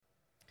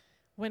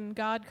When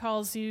God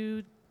calls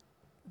you,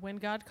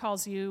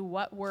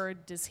 what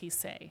word does he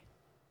say?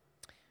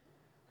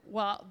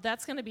 Well,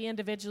 that's going to be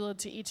individual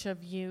to each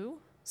of you.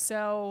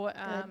 So,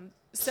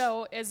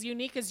 so as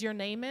unique as your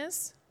name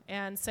is,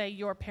 and say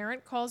your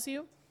parent calls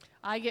you,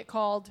 I get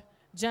called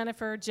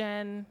Jennifer,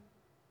 Jen,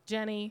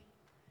 Jenny.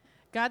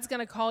 God's going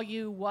to call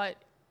you what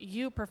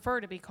you prefer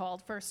to be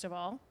called, first of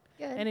all.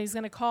 Good. And he's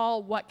going to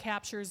call what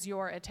captures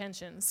your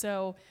attention.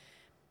 So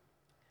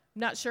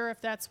not sure if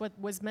that's what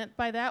was meant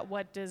by that.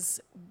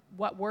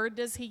 What word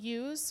does he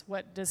use?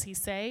 What does he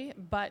say?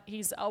 But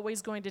he's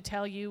always going to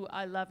tell you,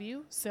 I love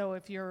you. So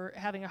if you're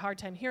having a hard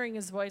time hearing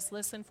his voice,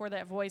 listen for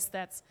that voice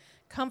that's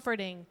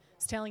comforting.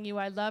 It's telling you,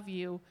 I love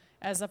you,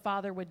 as a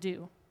father would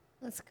do.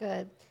 That's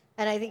good.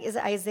 And I think it's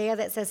Isaiah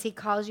that says he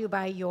calls you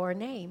by your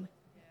name.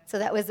 So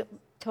that was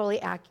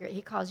totally accurate.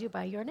 He calls you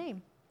by your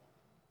name,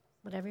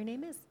 whatever your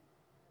name is.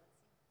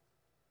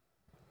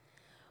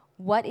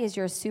 What is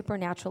your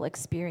supernatural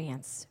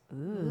experience?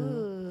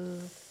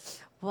 Ooh.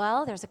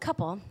 Well, there's a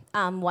couple.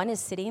 One is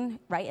sitting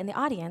right in the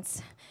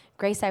audience.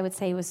 Grace, I would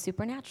say, was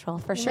supernatural,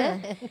 for sure.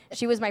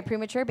 She was my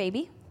premature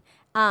baby.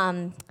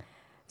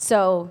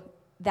 So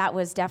that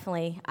was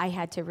definitely, I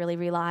had to really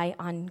rely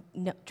on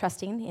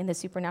trusting in the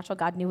supernatural.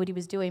 God knew what he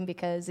was doing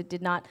because it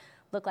did not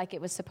look like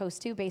it was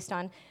supposed to based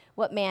on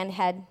what man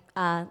had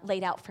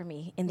laid out for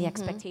me in the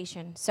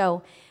expectation.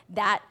 So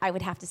that, I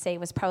would have to say,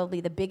 was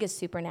probably the biggest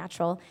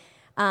supernatural.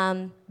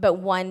 But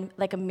one,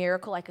 like a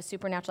miracle, like a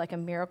supernatural, like a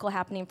miracle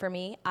happening for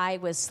me, I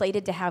was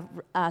slated to have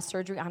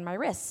surgery on my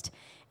wrist,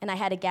 and I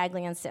had a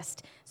ganglion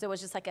cyst. So it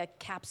was just like a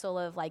capsule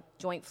of like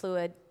joint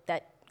fluid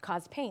that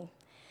caused pain.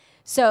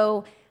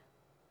 So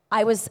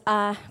I was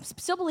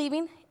still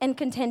believing and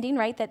contending,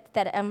 right,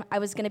 that I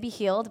was going to be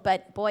healed,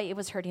 but boy, it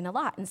was hurting a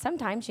lot. And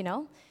sometimes,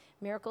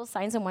 miracles,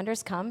 signs, and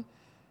wonders come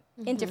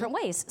in different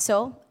ways.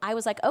 So I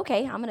was like,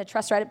 okay, I'm going to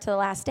trust right up to the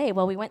last day.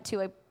 Well, we went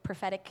to a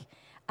prophetic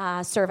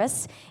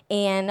service,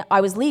 and I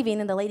was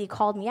leaving, and the lady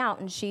called me out,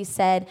 and she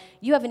said,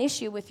 you have an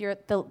issue with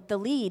the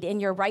lead in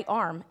your right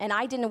arm. And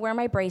I didn't wear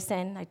my brace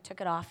in. I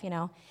took it off,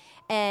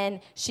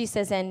 And she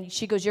says, and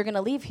she goes, you're going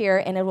to leave here,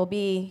 and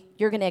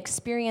you're going to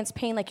experience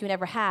pain like you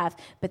never have,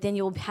 but then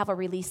you'll have a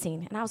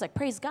releasing. And I was like,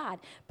 praise God.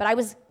 But I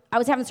was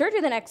having surgery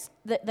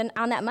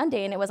on that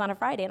Monday, and it was on a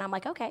Friday, and I'm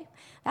like, okay,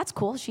 that's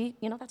cool.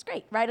 That's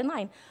great, right in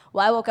line.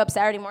 Well, I woke up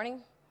Saturday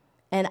morning,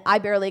 and I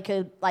barely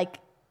could,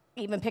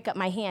 even pick up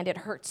my hand. It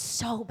hurt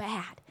so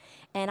bad.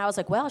 And I was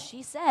like, well,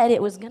 she said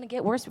it was going to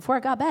get worse before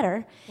it got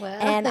better. Well.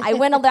 And I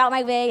went about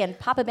my way, and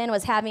Papa Ben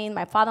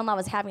my father-in-law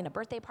was having a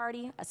birthday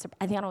party.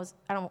 I don't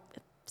know,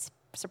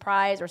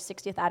 surprise or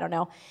 60th, I don't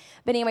know.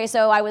 But anyway,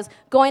 so I was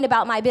going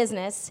about my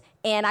business,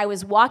 and I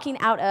was walking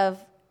out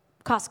of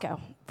Costco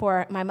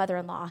for my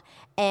mother-in-law,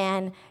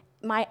 and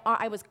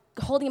I was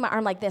holding my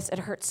arm like this. It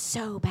hurt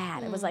so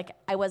bad. It was like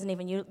I wasn't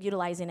even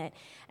utilizing it.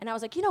 And I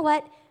was like, you know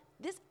what?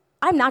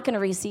 I'm not going to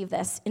receive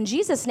this. In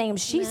Jesus' name,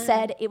 she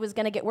said it was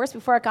going to get worse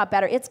before it got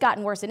better. It's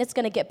gotten worse, and it's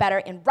going to get better,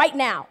 and right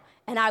now.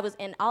 And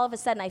all of a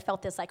sudden, I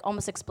felt this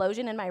almost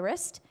explosion in my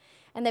wrist,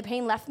 and the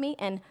pain left me,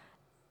 and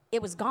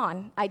it was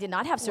gone. I did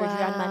not have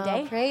surgery on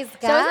Monday. Praise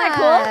God. So isn't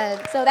that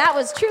cool? So that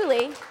was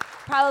truly,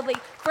 probably,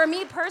 for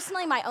me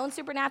personally, my own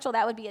supernatural,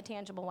 that would be a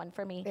tangible one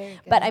for me. Very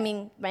good. But,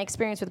 my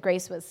experience with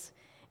Grace was,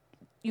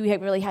 you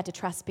really had to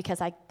trust because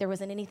there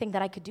wasn't anything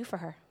that I could do for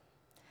her.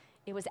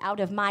 It was out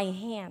of my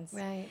hands.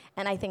 Right.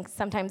 And I think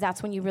sometimes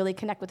that's when you really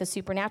connect with the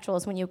supernatural,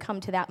 is when you come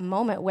to that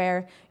moment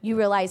where you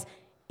realize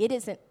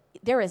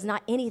there is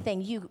not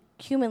anything you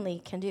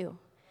humanly can do.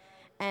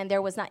 And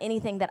there was not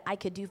anything that I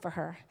could do for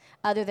her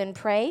other than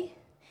pray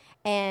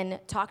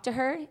and talk to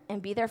her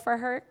and be there for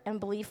her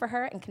and believe for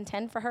her and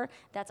contend for her.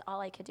 That's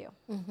all I could do.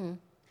 Mm-hmm.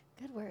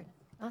 Good word.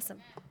 Awesome.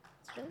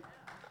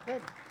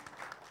 Good.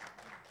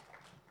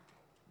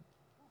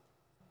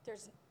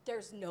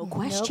 There's no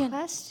question. No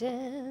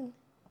question.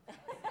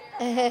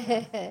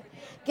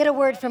 Get a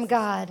word from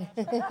God.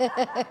 So is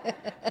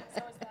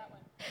that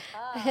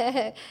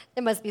one.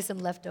 There must be some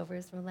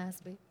leftovers from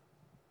last week.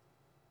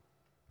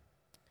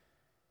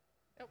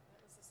 Oh,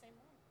 that was the same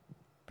one.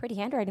 Pretty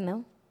handwriting,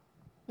 though.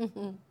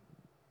 Mm-hmm.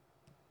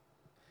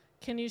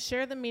 Can you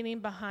share the meaning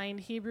behind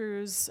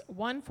Hebrews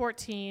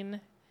 1:14,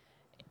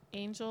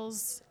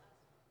 angels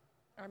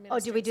are ministering? Oh,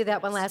 did we do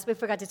that one last week? We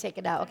forgot to take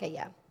it out. Okay,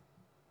 yeah.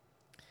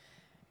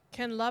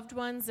 Can loved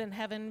ones in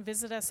heaven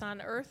visit us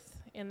on earth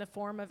in the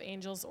form of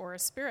angels or a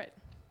spirit?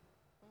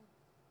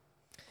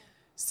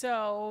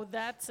 So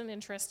that's an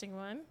interesting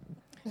one.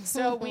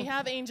 So we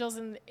have angels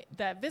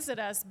that visit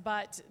us,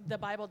 but the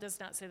Bible does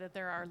not say that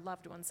there are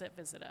loved ones that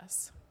visit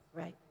us.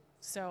 Right.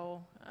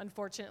 So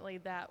unfortunately,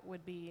 that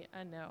would be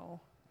a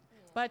no.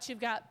 But you've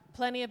got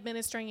plenty of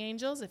ministering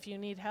angels. If you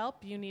need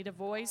help, you need a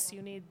voice,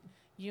 you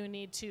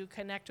need to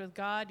connect with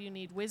God, you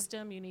need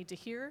wisdom, you need to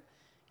hear.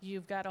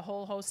 You've got a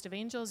whole host of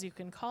angels you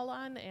can call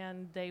on,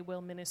 and they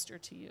will minister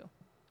to you.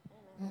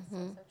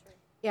 Mm-hmm.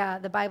 Yeah,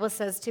 the Bible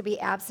says to be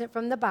absent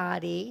from the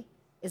body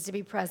is to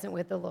be present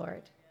with the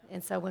Lord.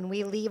 And so when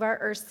we leave our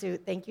earth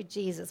suit, thank you,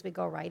 Jesus, we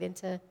go right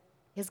into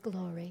his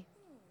glory.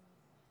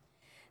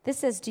 This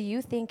says, do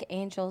you think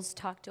angels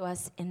talk to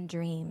us in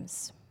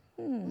dreams?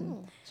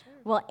 Sure.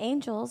 Well,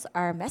 angels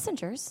are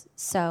messengers,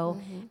 so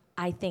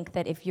I think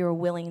that if you're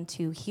willing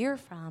to hear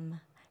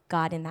from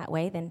God in that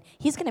way, then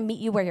he's going to meet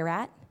you where you're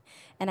at.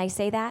 And I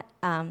say that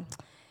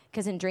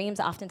because in dreams,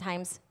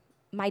 oftentimes,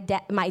 my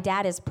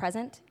dad is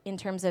present in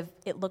terms of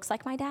it looks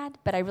like my dad,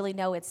 but I really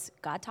know it's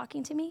God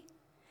talking to me,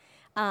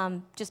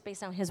 just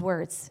based on his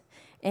words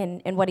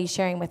and what he's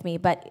sharing with me.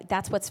 But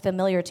that's what's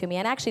familiar to me.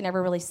 And actually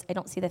I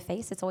don't see the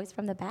face. It's always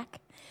from the back.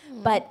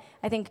 But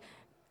I think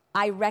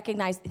I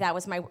recognize that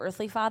was my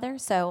earthly father,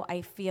 so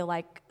I feel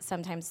like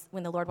sometimes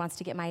when the Lord wants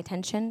to get my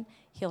attention,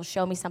 he'll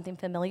show me something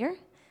familiar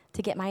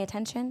to get my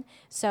attention.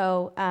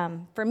 So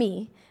for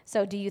me,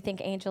 so do you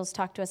think angels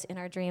talk to us in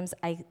our dreams?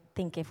 I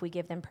think if we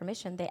give them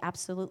permission, they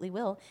absolutely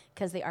will,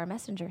 because they are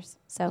messengers.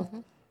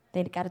 So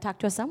they got to talk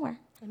to us somewhere.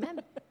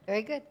 Amen.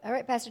 Very good. All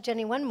right, Pastor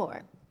Jenny, one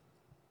more.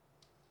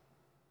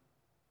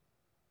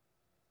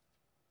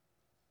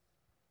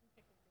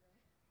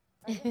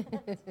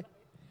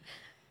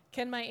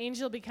 Can my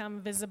angel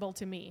become visible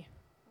to me?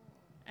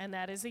 And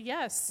that is a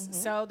yes.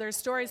 So there's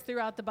stories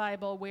throughout the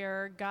Bible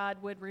where God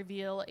would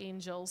reveal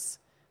angels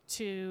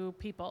to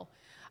people.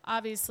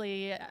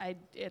 Obviously,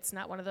 it's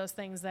not one of those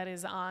things that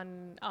is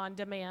on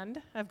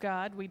demand of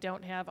God. We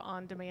don't have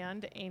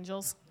on-demand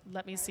angels,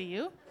 let me see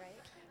you.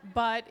 Right.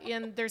 But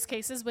there's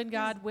cases when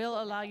God will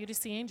allow you to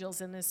see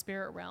angels in the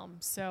spirit realm.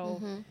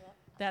 So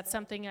that's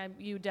something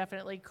you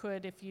definitely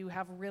could, if you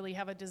really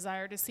have a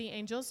desire to see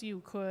angels,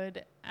 you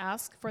could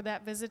ask for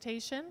that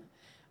visitation.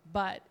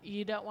 But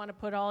you don't want to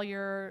put all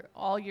your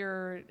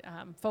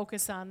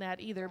focus on that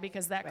either,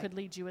 because that could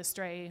lead you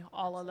astray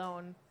all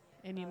alone,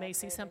 and you may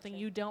see something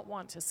you don't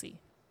want to see.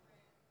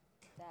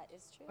 That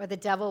is true. Or the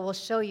devil will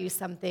show you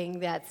something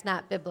that's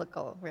not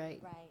biblical,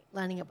 right?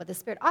 Lining up with the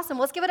Spirit. Awesome.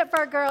 Let's give it up for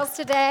our girls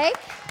today.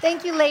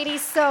 Thank you,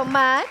 ladies, so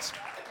much.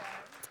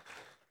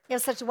 We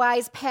have such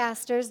wise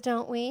pastors,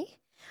 don't we?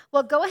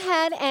 Well, go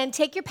ahead and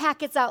take your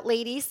packets out,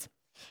 ladies.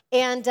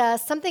 And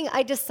something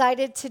I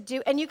decided to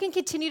do, and you can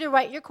continue to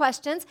write your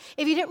questions.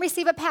 If you didn't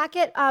receive a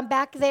packet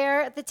back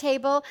there at the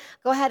table,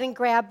 go ahead and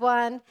grab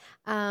one.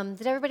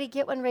 Did everybody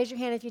get one? Raise your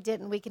hand if you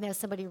didn't. We can have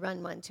somebody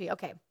run one to you.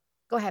 Okay.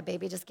 Go ahead,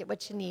 baby. Just get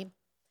what you need.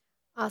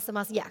 Awesome.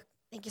 Yeah.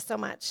 Thank you so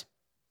much.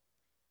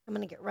 I'm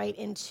going to get right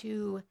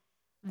into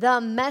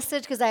the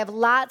message because I have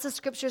lots of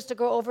scriptures to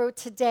go over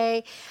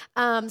today.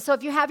 So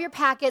if you have your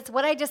packets,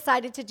 what I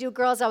decided to do,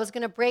 girls, I was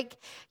going to break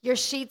your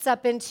sheets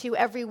up into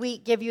every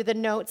week, give you the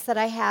notes that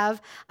I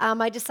have.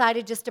 I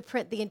decided just to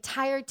print the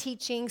entire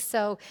teaching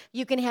so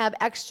you can have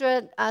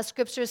extra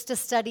scriptures to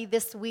study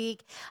this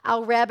week.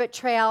 I'll rabbit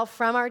trail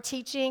from our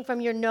teaching,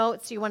 from your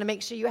notes. So you want to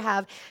make sure you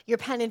have your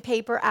pen and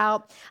paper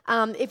out.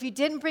 If you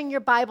didn't bring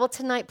your Bible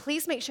tonight,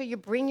 please make sure you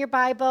bring your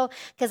Bible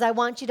because I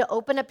want you to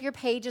open up your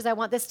pages. I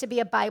want this to be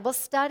a Bible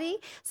study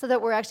so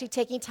that we're actually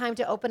taking time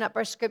to open up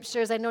our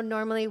scriptures. I know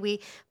normally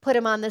we put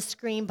them on the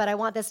screen, but I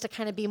want this to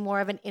kind of be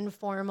more of an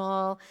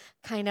informal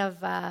kind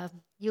of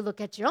you look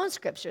at your own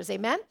scriptures,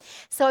 amen?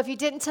 So if you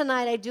didn't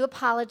tonight, I do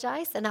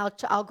apologize, and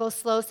I'll go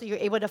slow so you're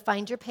able to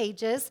find your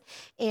pages.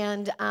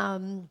 And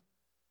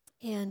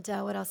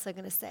what else am I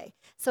going to say?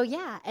 So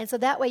yeah, and so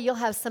that way you'll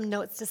have some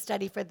notes to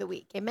study for the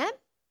week, amen?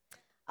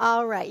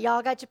 All right,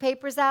 y'all got your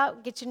papers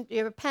out, get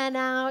your pen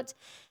out,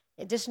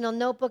 additional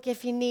notebook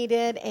if you need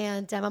it,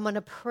 and I'm going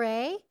to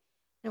pray,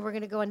 and we're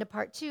going to go into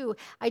part 2.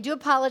 I do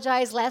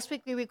apologize. Last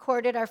week we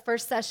recorded our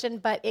first session,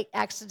 but it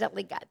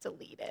accidentally got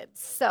deleted.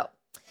 So,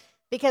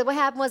 because what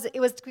happened was it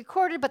was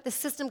recorded, but the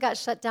system got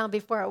shut down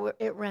before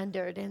it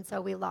rendered, and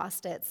so we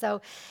lost it.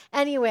 So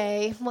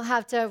anyway, we'll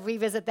have to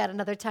revisit that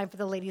another time for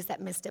the ladies that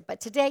missed it. But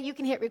today you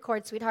can hit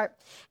record, sweetheart,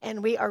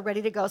 and we are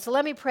ready to go. So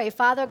let me pray.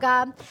 Father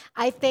God,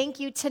 I thank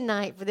you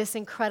tonight for this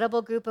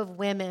incredible group of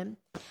women.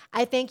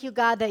 I thank you,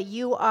 God, that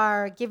you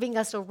are giving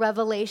us a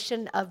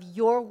revelation of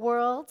your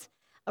world,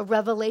 a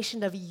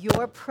revelation of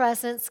your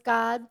presence,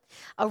 God,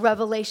 a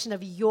revelation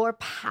of your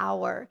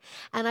power.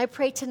 And I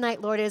pray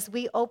tonight, Lord, as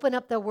we open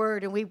up the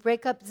word and we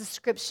break up the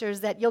scriptures,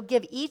 that you'll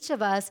give each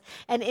of us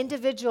an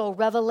individual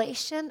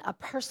revelation, a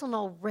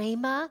personal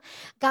rhema.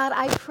 God,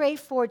 I pray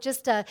for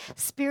just a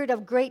spirit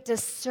of great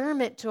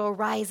discernment to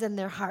arise in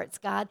their hearts,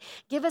 God.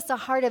 Give us a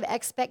heart of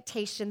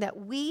expectation that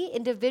we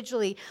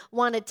individually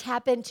want to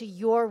tap into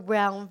your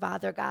realm,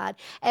 Father God,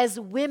 as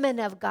women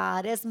of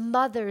God, as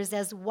mothers,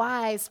 as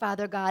wives,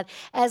 Father God,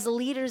 as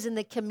leaders in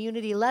the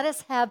community. Let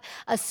us have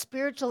a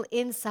spiritual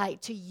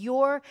insight to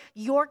your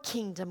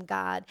kingdom,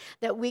 God,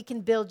 that we can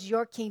build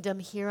your kingdom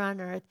here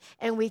on earth.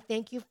 And we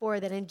thank you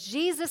for that. In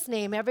Jesus'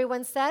 name,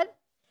 everyone said,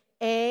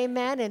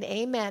 amen and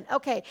amen.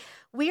 Okay,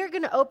 we are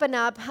going to open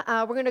up.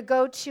 We're going to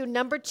go to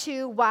number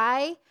 2,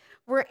 why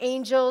were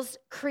angels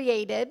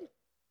created?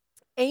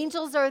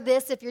 Angels are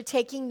this, if you're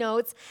taking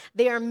notes,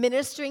 they are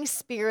ministering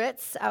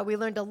spirits. We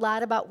learned a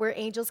lot about where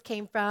angels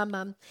came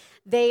from.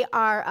 They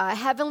are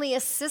heavenly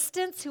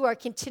assistants who are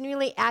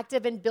continually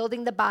active in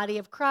building the body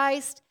of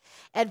Christ,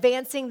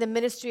 advancing the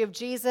ministry of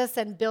Jesus,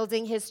 and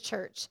building his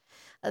church.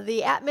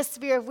 the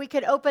atmosphere, if we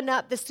could open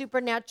up the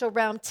supernatural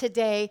realm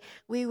today,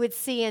 we would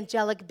see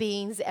angelic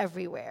beings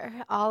everywhere,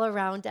 all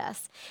around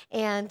us.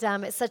 And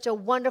it's such a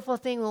wonderful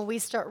thing when we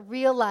start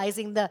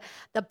realizing the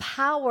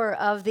power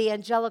of the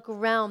angelic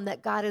realm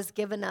that God has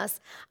given us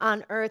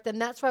on earth. And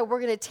that's why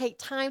we're going to take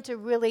time to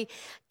really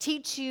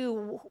teach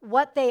you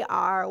what they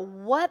are,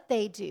 what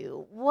they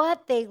do,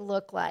 what they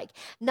look like.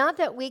 Not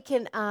that we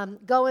can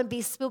go and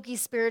be spooky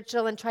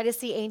spiritual and try to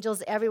see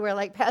angels everywhere,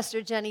 like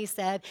Pastor Jenny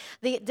said.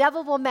 The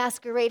devil will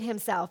masquerade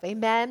himself,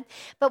 amen?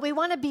 But we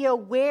want to be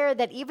aware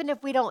that even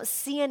if we don't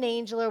see an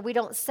angel or we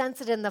don't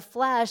sense it in the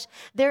flesh,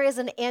 there is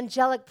an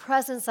angelic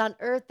presence on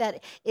earth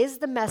that is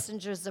the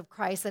messengers of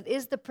Christ, that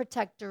is the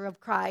protector of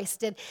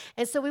Christ. And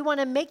so we want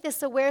to make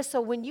this aware,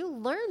 so when you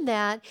learn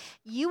that,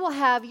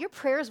 your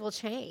prayers will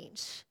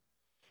change.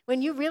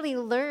 When you really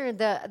learn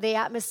the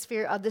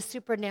atmosphere of the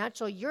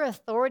supernatural, your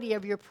authority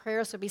of your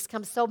prayers will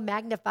become so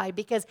magnified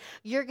because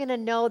you're going to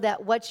know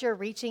that what you're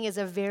reaching is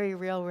a very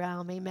real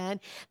realm, amen?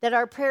 That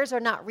our prayers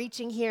are not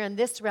reaching here in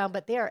this realm,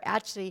 but they are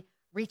actually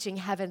reaching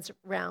heaven's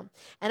realm.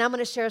 And I'm going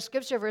to share a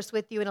scripture verse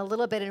with you in a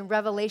little bit in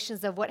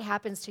Revelations of what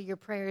happens to your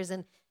prayers,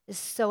 and it's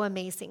so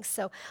amazing.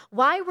 So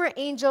why were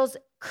angels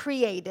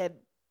created?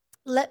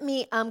 Let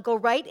me go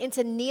right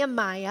into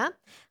Nehemiah.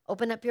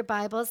 Open up your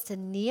Bibles to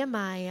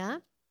Nehemiah.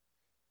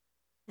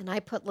 And I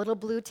put little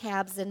blue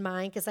tabs in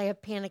mine because I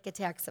have panic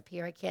attacks up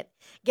here. I can't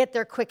get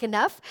there quick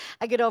enough.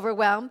 I get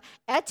overwhelmed.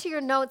 Add to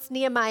your notes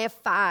Nehemiah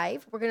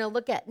 5. We're going to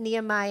look at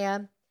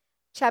Nehemiah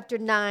chapter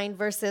 9,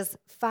 verses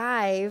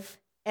 5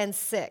 and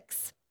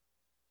 6.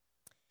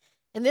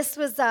 And this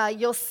was,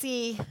 you'll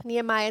see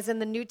Nehemiah is in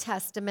the New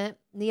Testament.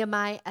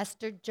 Nehemiah,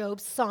 Esther, Job,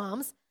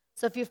 Psalms.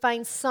 So if you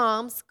find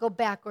Psalms, go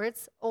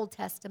backwards, Old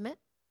Testament.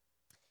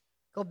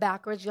 Go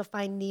backwards, you'll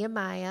find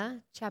Nehemiah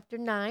chapter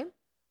 9.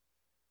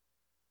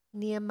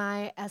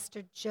 Nehemiah,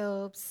 Esther,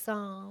 Job,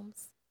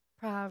 Psalms,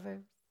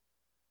 Proverbs.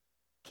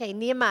 Okay,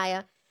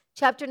 Nehemiah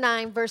chapter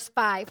 9, verse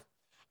 5.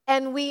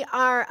 And we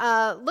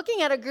are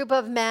looking at a group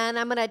of men.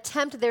 I'm going to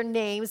attempt their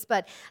names,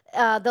 but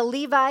the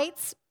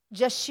Levites,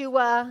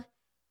 Jeshua,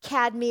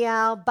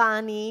 Kadmiel,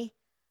 Bani,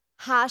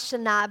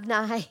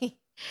 Hashanabni,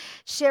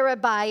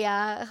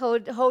 Sherebiah,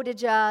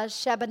 Hodijah,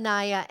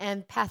 Shebaniah,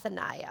 and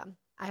Pethaniah.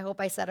 I hope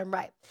I said them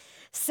right.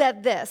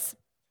 Said this: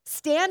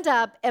 stand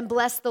up and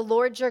bless the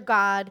Lord your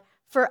God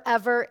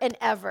forever and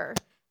ever.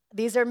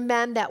 These are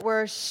men that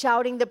were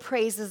shouting the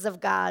praises of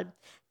God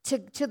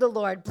to the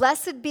Lord.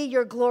 Blessed be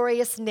your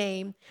glorious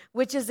name,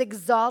 which is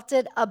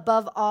exalted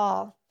above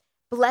all.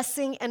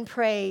 Blessing and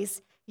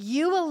praise.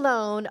 You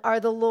alone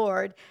are the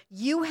Lord.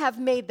 You have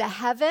made the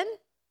heaven.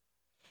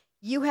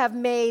 You have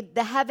made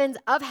the heavens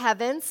of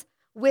heavens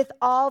with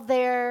all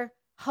their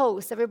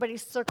hosts. Everybody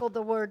circle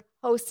the word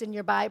host in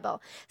your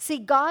Bible. See,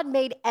 God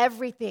made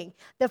everything.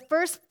 The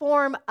first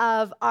form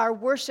of our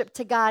worship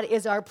to God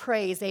is our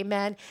praise,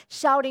 amen?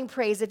 Shouting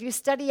praise. If you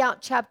study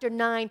out chapter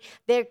 9,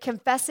 they're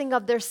confessing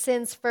of their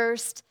sins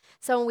first.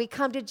 So when we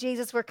come to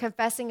Jesus, we're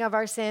confessing of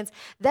our sins.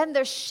 Then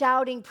they're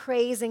shouting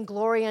praise and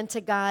glory unto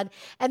God.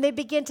 And they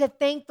begin to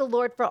thank the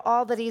Lord for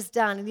all that he's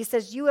done. And he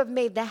says, you have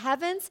made the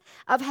heavens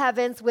of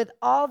heavens with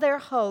all their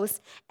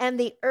hosts, and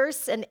the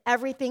earth and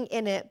everything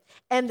in it,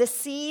 and the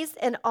seas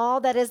and all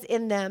that is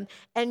in them.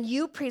 And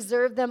you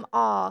preserve them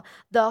all.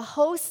 The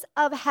hosts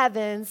of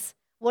heavens,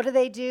 what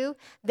do?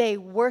 They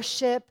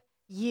worship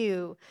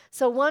you.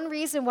 So one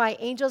reason why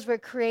angels were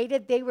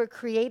created, they were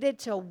created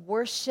to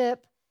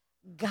worship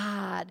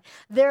God.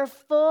 Their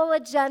full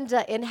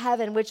agenda in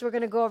heaven, which we're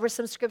going to go over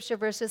some scripture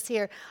verses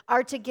here,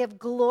 are to give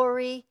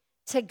glory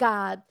to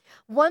God.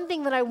 One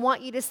thing that I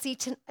want you to see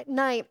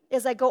tonight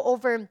as I go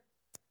over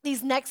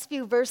these next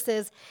few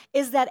verses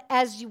is that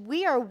as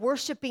we are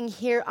worshiping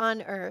here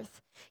on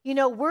earth, you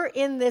know, we're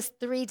in this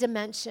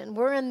 3-dimension.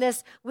 We're in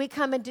this, we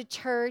come into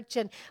church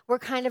and we're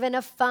kind of in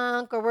a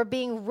funk, or we're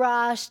being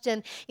rushed,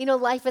 and, you know,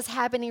 life is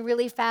happening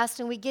really fast,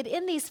 and we get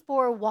in these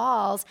 4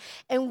 walls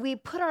and we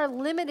put our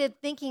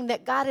limited thinking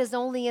that God is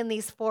only in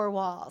these 4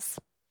 walls.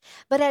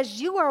 But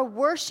as you are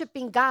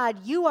worshiping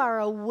God, you are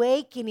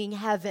awakening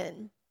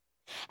heaven.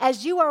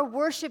 As you are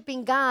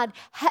worshiping God,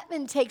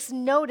 heaven takes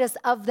notice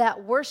of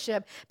that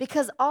worship,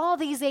 because all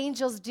these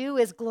angels do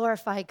is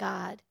glorify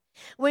God.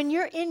 When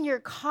you're in your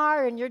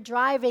car and you're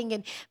driving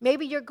and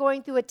maybe you're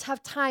going through a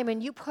tough time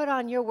and you put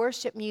on your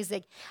worship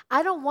music,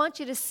 I don't want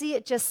you to see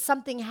it just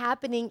something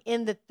happening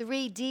in the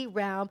 3D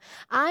realm.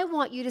 I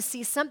want you to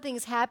see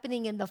something's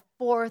happening in the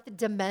 4th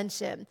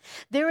dimension.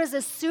 There is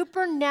a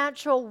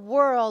supernatural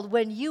world.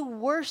 When you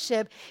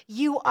worship,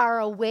 you are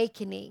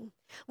awakening.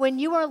 When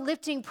you are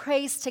lifting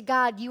praise to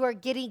God, you are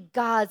getting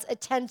God's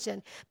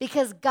attention,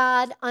 because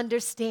God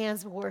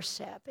understands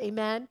worship.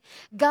 Amen?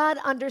 God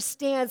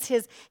understands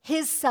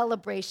his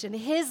celebration,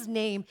 his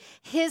name,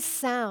 his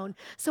sound.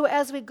 So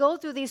as we go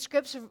through these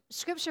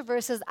scripture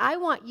verses, I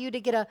want you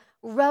to get a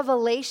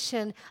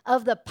revelation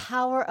of the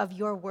power of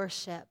your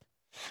worship.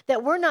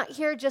 That we're not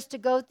here just to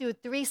go through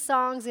 3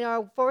 songs,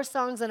 4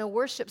 songs in a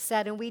worship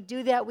set, and we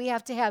do that. We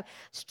have to have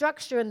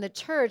structure in the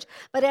church.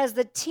 But as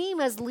the team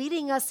is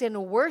leading us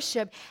in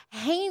worship,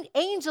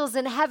 angels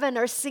in heaven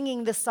are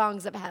singing the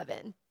songs of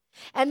heaven.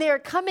 And they are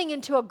coming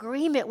into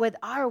agreement with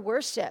our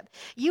worship.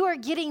 You are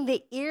getting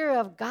the ear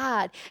of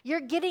God.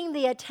 You're getting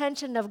the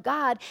attention of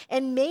God,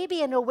 and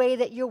maybe in a way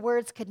that your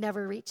words could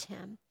never reach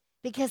him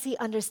because he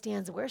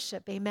understands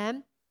worship.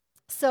 Amen?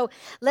 So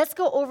let's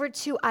go over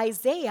to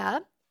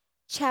Isaiah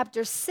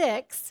chapter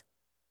 6.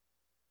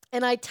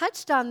 And I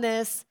touched on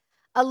this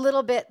a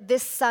little bit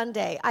this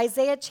Sunday.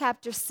 Isaiah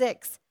chapter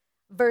 6,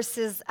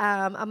 verses,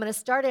 I'm going to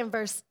start in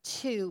verse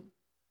 2.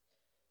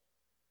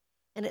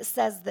 And it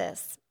says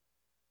this.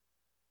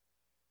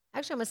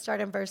 Actually, I'm going to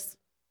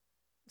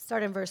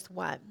start in verse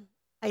 1.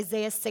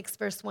 Isaiah 6,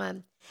 verse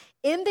 1.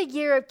 In the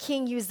year of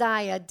King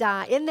Uzziah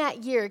died. In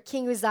that year,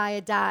 King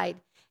Uzziah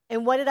died.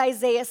 And what did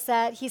Isaiah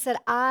say? He said,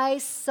 I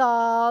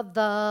saw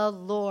the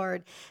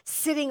Lord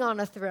sitting on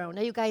a throne.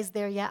 Are you guys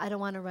there yet? I don't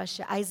want to rush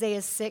you.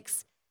 Isaiah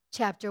 6,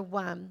 chapter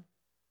 1.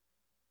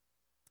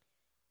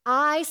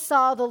 I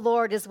saw the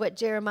Lord is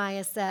what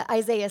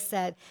Isaiah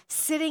said,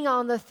 sitting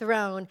on the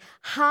throne,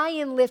 high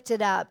and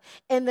lifted up,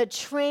 and the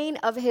train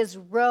of his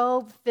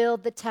robe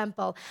filled the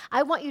temple.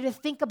 I want you to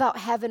think about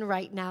heaven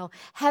right now.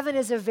 Heaven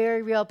is a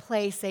very real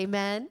place,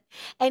 amen?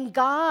 And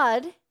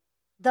God,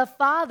 the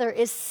Father,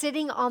 is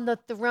sitting on the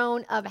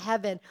throne of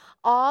heaven.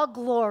 All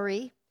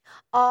glory,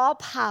 all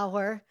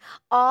power,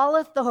 all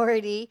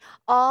authority,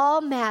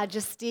 all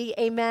majesty,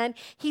 amen.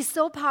 He's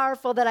so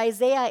powerful that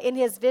Isaiah in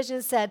his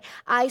vision said,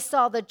 I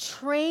saw the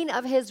train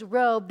of his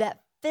robe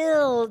that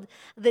filled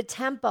the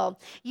temple.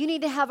 You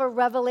need to have a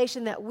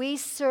revelation that we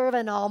serve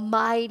an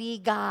almighty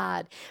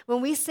God.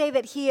 When we say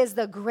that he is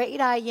the great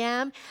I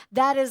am,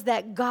 that is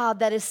that God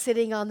that is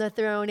sitting on the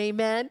throne,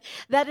 amen?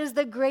 That is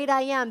the great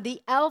I am,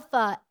 the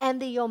Alpha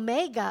and the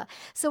Omega.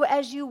 So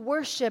as you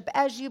worship,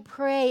 as you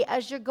pray,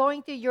 as you're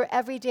going through your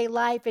everyday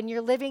life and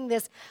you're living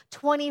this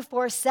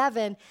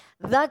 24/7,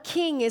 the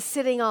King is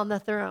sitting on the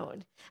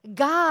throne.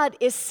 God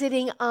is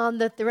sitting on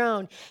the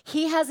throne.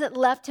 He hasn't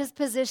left his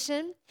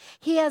position.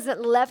 He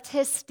hasn't left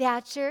his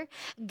stature.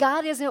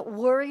 God isn't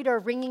worried or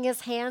wringing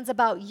his hands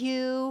about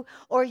you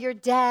or your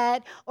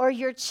dad or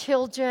your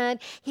children.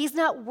 He's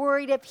not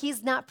worried if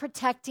he's not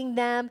protecting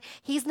them.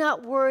 He's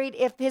not worried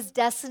if his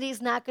destiny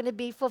is not going to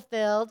be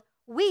fulfilled.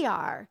 We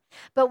are.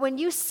 But when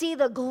you see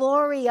the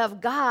glory of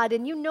God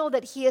and you know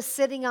that he is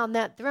sitting on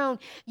that throne,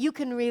 you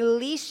can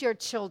release your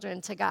children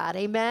to God.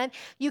 Amen.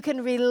 You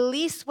can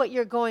release what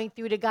you're going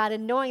through to God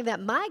and knowing that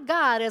my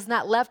God has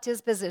not left his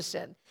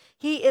position.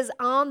 He is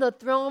on the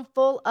throne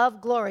full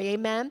of glory.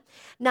 Amen.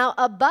 Now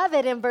above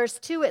it in verse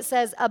 2, it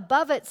says,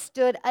 above it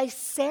stood a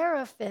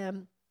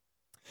seraphim.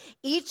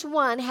 Each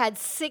one had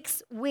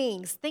 6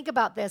 wings. Think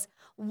about this.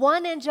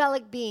 One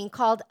angelic being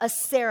called a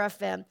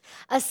seraphim.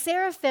 A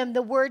seraphim,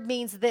 the word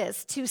means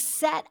this, to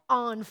set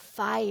on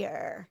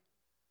fire.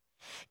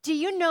 Do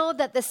you know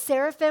that the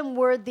seraphim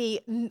were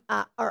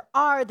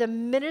are the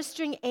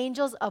ministering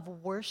angels of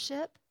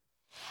worship?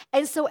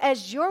 And so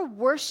as you're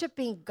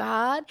worshiping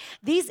God,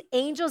 these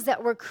angels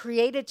that were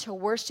created to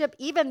worship,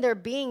 even their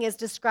being is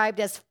described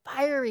as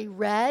fiery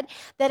red,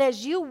 that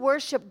as you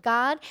worship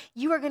God,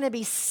 you are going to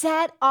be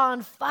set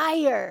on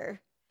fire.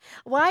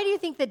 Why do you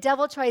think the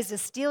devil tries to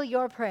steal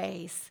your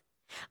praise?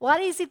 Why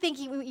does he think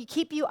he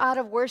keep you out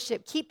of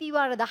worship, keep you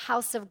out of the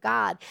house of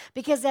God?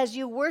 Because as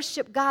you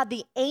worship God,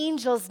 the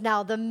angels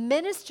now, the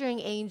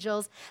ministering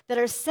angels that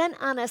are sent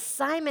on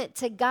assignment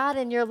to God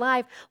in your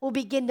life will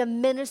begin to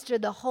minister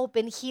the hope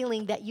and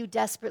healing that you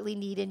desperately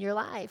need in your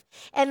life.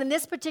 And in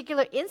this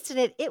particular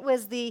incident, it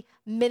was the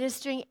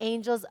ministering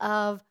angels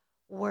of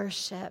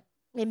worship.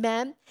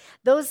 Amen.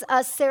 Those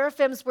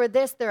seraphims were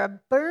this. They're a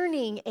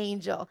burning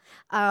angel.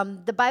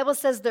 The Bible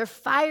says they're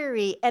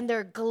fiery and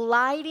they're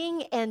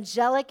gliding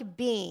angelic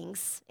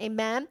beings.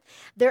 Amen.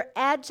 They're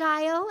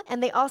agile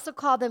and they also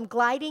call them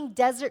gliding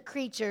desert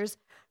creatures,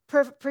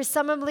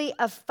 presumably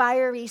a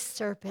fiery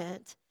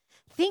serpent.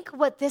 Think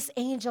what this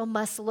angel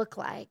must look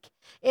like.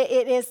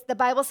 It is, the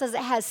Bible says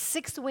it has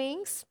 6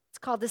 wings. It's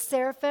called the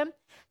seraphim.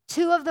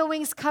 2 of the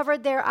wings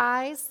covered their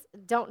eyes.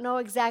 Don't know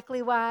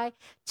exactly why.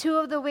 2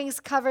 of the wings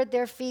covered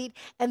their feet,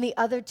 and the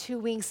other 2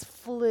 wings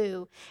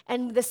flew.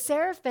 And the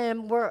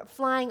seraphim were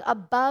flying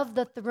above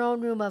the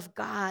throne room of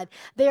God.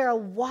 They are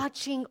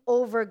watching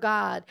over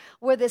God,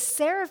 where the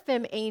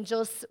seraphim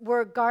angels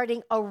were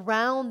guarding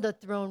around the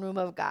throne room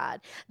of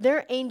God.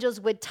 Their angels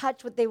would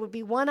touch, they would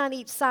be one on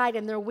each side,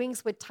 and their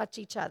wings would touch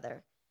each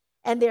other.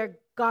 And they're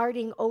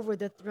guarding over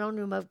the throne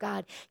room of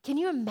God. Can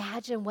you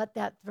imagine what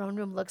that throne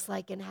room looks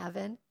like in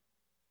heaven?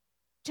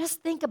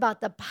 Just think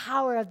about the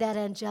power of that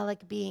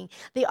angelic being.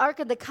 The Ark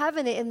of the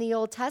Covenant in the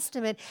Old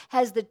Testament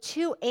has the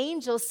 2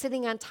 angels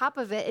sitting on top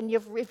of it. And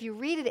if you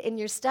read it in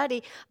your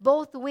study,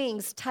 both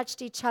wings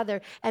touched each other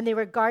and they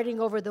were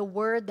guarding over the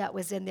word that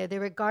was in there. They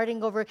were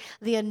guarding over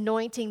the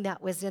anointing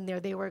that was in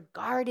there. They were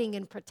guarding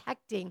and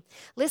protecting.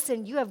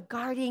 Listen, you have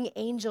guarding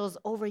angels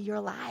over your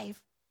life.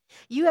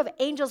 You have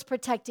angels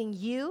protecting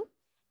you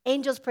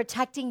angels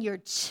protecting your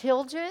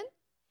children,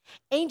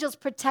 angels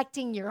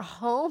protecting your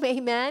home,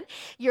 amen.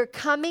 You're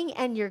coming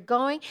and you're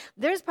going.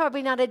 There's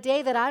probably not a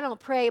day that I don't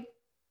pray,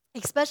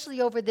 especially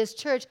over this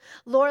church,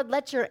 Lord,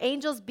 let your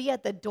angels be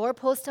at the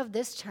doorpost of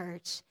this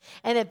church.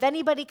 And if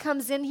anybody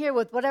comes in here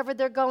with whatever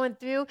they're going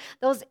through,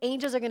 those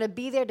angels are going to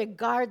be there to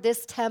guard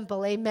this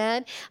temple,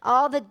 amen?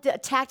 All the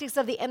tactics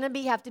of the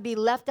enemy have to be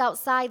left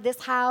outside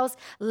this house,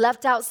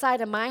 left outside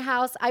of my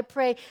house. I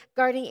pray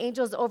guarding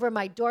angels over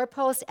my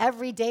doorpost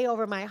every day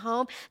over my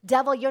home.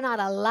 Devil, you're not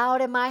allowed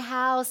in my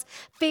house.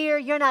 Fear,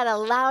 you're not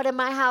allowed in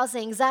my house.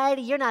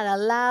 Anxiety, you're not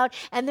allowed.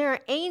 And there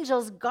are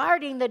angels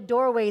guarding the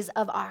doorways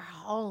of our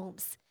home.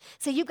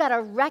 So you got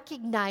to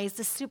recognize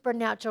the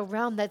supernatural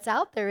realm that's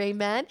out there,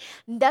 amen?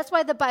 And that's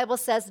why the Bible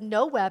says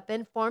no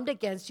weapon formed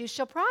against you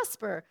shall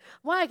prosper.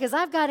 Why? Because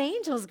I've got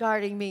angels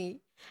guarding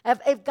me.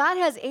 If God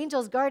has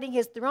angels guarding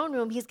his throne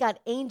room, he's got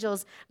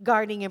angels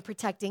guarding and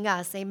protecting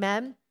us,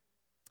 amen?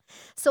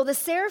 So the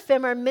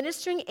seraphim are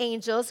ministering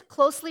angels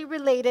closely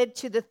related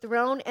to the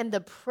throne and the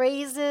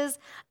praises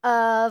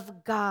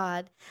of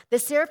God. The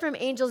seraphim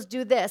angels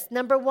do this.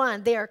 Number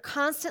one, they are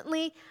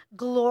constantly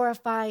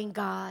glorifying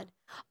God.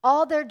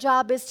 All their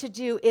job is to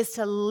do is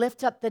to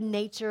lift up the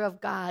nature of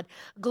God,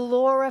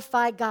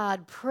 glorify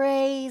God,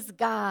 praise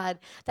God.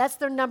 That's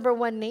their number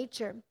one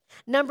nature.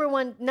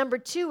 Number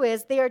two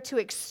is they are to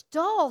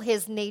extol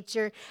his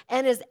nature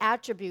and his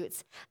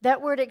attributes.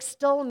 That word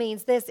extol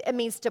means this. It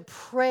means to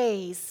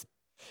praise.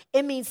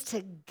 It means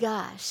to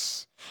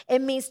gush.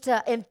 It means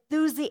to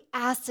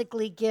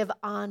enthusiastically give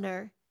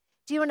honor.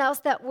 Do you know what else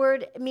that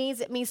word means?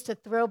 It means to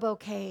throw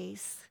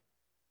bouquets.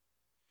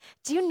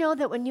 Do you know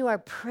that when you are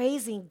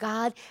praising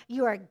God,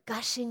 you are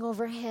gushing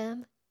over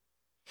him?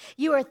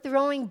 You are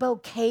throwing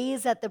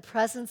bouquets at the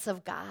presence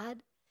of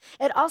God.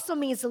 It also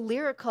means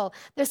lyrical.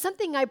 There's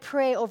something I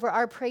pray over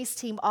our praise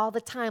team all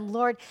the time.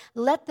 Lord,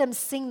 let them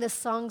sing the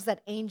songs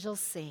that angels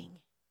sing.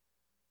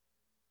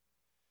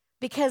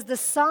 Because the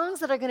songs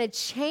that are going to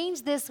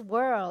change this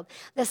world,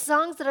 the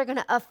songs that are going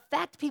to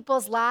affect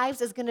people's lives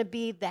is going to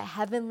be the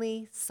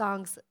heavenly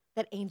songs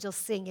that angels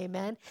sing,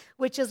 amen?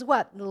 Which is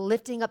what?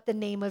 Lifting up the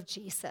name of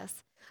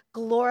Jesus,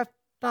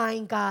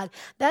 glorifying God.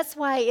 That's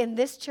why in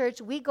this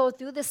church, we go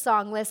through the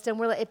song list and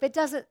we're like, if it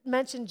doesn't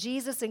mention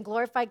Jesus and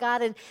glorify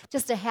God and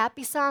just a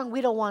happy song,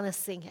 we don't want to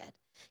sing it.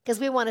 Because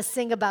we want to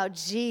sing about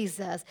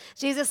Jesus.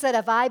 Jesus said,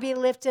 if I be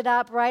lifted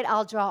up, right,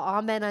 I'll draw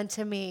all men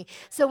unto me.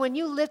 So when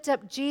you lift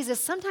up Jesus,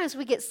 sometimes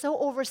we get so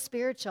over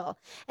spiritual.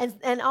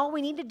 And all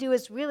we need to do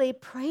is really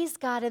praise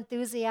God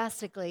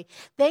enthusiastically.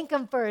 Thank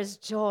him for his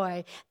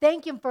joy.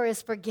 Thank him for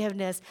his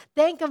forgiveness.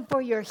 Thank him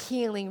for your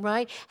healing,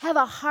 right? Have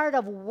a heart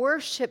of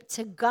worship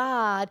to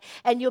God,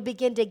 and you'll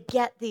begin to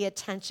get the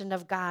attention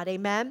of God.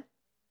 Amen?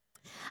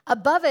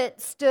 Above it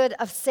stood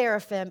a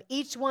seraphim.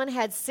 Each one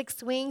had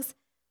 6 wings.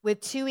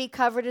 With 2 he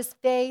covered his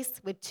face,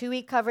 with 2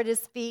 he covered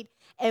his feet,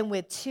 and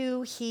with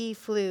 2 he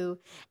flew.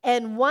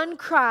 And one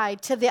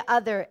cried to the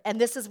other, and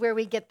this is where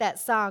we get that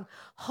song,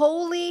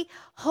 Holy,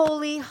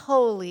 holy,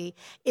 holy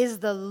is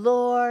the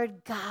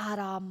Lord God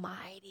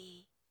Almighty.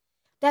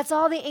 That's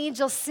all the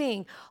angels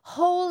sing.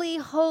 Holy,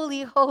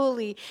 holy,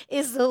 holy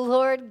is the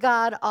Lord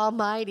God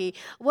Almighty.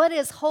 What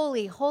is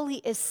holy? Holy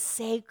is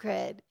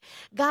sacred.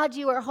 God,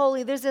 you are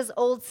holy. There's this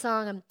old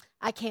song,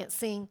 I can't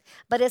sing,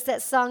 but it's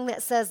that song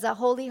that says,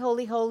 holy,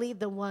 holy, holy,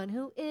 the one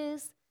who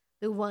is,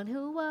 the one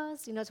who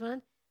was, you know which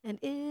one? And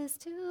is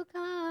to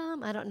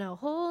come. I don't know.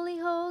 Holy,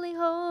 holy,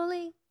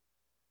 holy,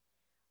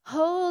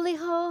 holy,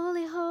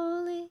 holy,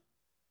 holy,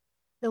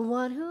 the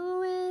one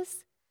who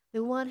is,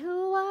 the one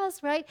who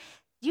was, right?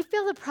 Do you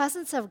feel the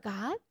presence of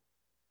God?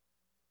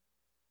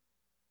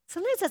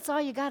 Sometimes that's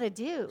all you got to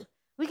do.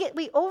 We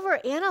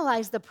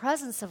overanalyze the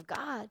presence of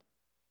God.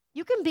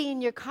 You can be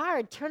in your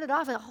car, turn it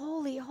off, and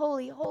holy,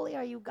 holy, holy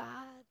are you,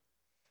 God.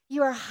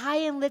 You are high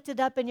and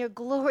lifted up, and your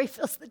glory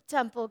fills the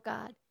temple,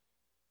 God.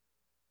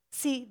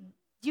 See,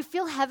 do you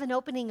feel heaven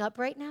opening up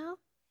right now?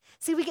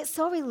 See, we get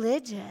so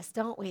religious,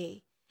 don't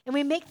we? And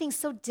we make things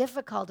so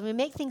difficult, and we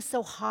make things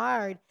so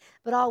hard,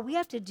 but all we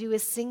have to do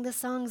is sing the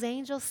songs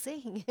angels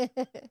sing.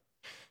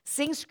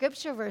 Sing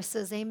scripture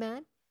verses,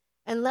 amen?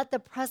 And let the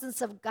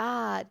presence of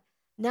God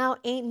now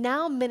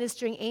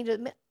ministering angels.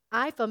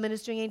 I feel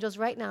ministering angels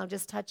right now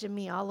just touching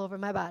me all over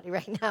my body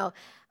right now.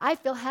 I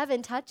feel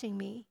heaven touching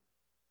me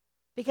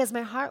because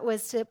my heart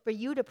was for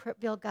you to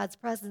feel God's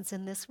presence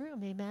in this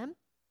room, amen?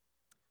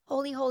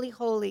 Holy, holy,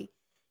 holy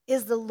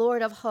is the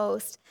Lord of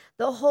hosts.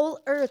 The whole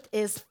earth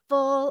is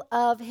full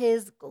of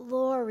his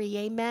glory,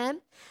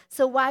 amen?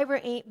 So why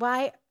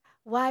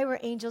were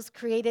angels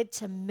created?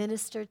 To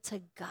minister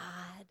to God.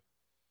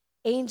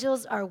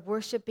 Angels are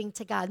worshiping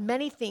to God.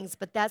 Many things,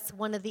 but that's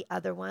one of the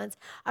other ones.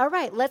 All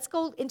right, let's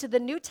go into the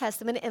New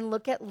Testament and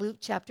look at Luke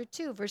chapter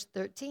 2, verse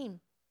 13.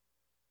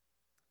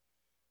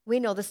 We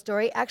know the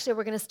story. Actually,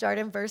 we're going to start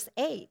in verse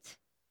 8.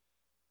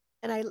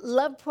 And I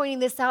love pointing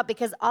this out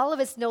because all of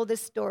us know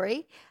this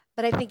story,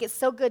 but I think it's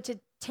so good to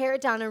tear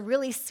it down and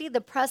really see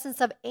the presence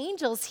of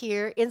angels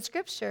here in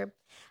Scripture.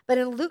 But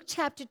in Luke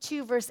chapter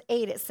 2, verse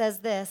 8, it says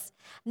this,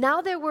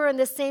 "Now there were in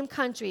the same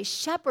country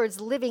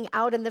shepherds living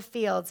out in the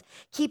fields,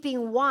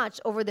 keeping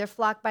watch over their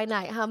flock by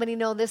night." How many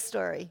know this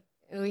story?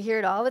 We hear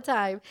it all the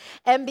time.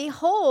 "And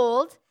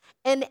behold,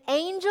 an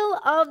angel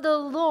of the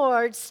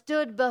Lord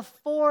stood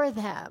before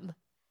them."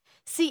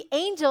 See,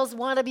 angels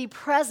want to be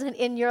present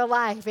in your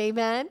life,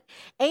 amen?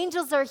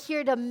 Angels are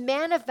here to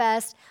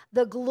manifest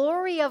the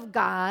glory of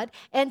God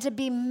and to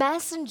be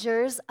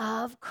messengers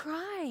of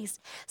Christ.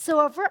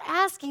 So if we're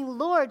asking,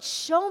 Lord,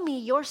 show me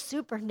your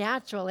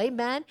supernatural,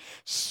 amen?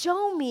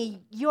 Show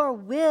me your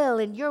will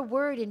and your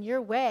word and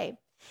your way.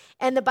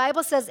 And the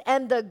Bible says,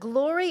 "And the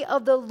glory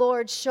of the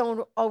Lord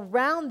shone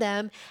around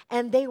them,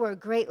 and they were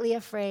greatly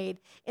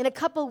afraid." In a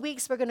couple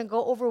weeks, we're going to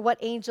go over what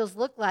angels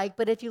look like.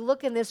 But if you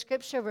look in this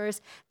scripture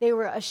verse, they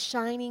were a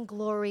shining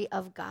glory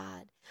of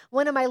God.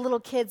 One of my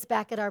little kids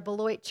back at our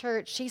Beloit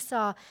church, she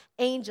saw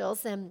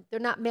angels, and they're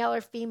not male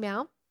or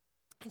female.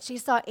 And she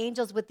saw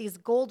angels with these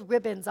gold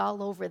ribbons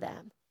all over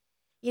them.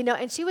 You know,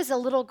 and she was a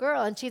little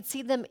girl, and she'd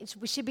see them.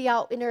 She'd be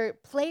out in her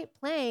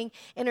playing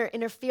in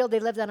her field. They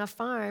lived on a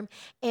farm,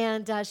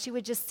 and she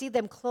would just see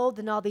them clothed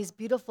in all these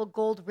beautiful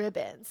gold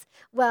ribbons.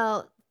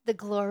 Well, the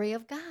glory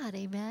of God,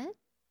 amen?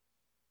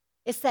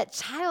 It's that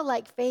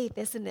childlike faith,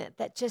 isn't it,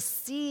 that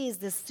just sees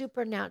this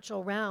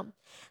supernatural realm.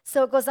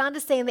 So it goes on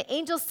to say, "And the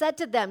angel said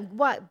to them,"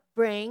 what?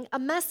 "Bring a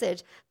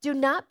message. Do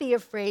not be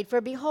afraid,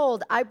 for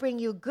behold, I bring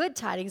you good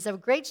tidings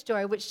of great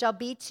joy, which shall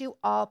be to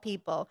all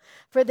people.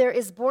 For there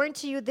is born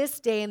to you this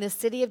day in the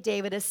city of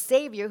David a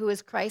Savior who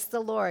is Christ the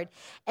Lord.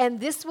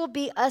 And this will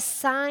be a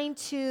sign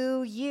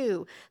to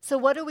you." So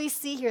what do we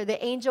see here?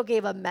 The angel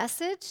gave a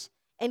message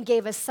and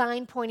gave a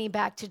sign pointing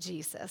back to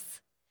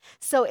Jesus.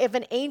 So if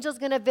an angel's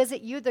going to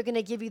visit you, they're going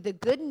to give you the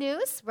good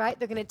news, right?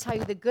 They're going to tell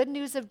you the good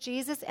news of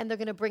Jesus, and they're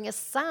going to bring a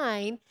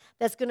sign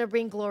that's going to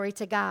bring glory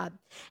to God.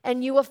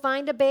 "And you will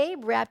find a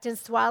babe wrapped in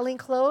swaddling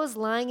clothes,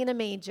 lying in a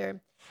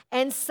manger.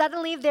 And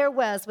suddenly there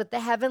was with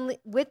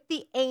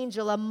the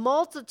angel a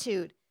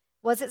multitude."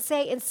 What does it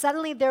say? "And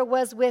suddenly there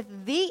was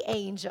with the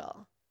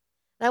angel."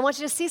 And I want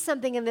you to see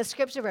something in this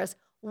scripture verse.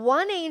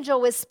 One angel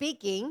was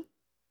speaking.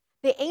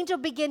 The angel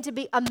began to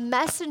be a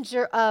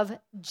messenger of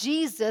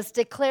Jesus,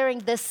 declaring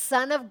the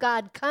Son of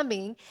God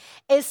coming.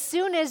 As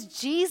soon as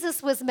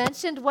Jesus was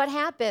mentioned, what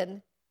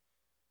happened?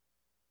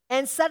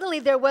 "And suddenly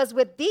there was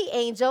with the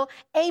angel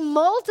a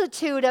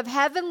multitude of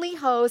heavenly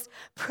hosts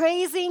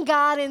praising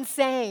God and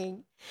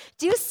saying."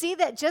 Do you see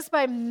that just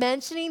by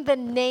mentioning the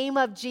name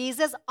of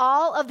Jesus,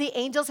 all of the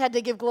angels had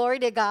to give glory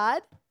to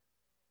God?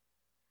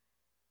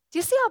 Do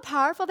you see how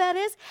powerful that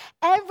is?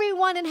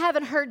 Everyone in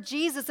heaven heard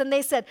Jesus, and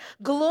they said,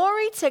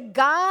 "Glory to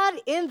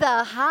God in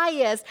the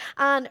highest,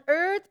 on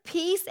earth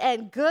peace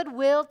and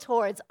goodwill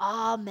towards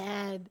all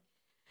men."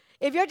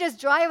 If you're just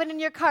driving in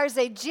your car,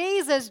 say,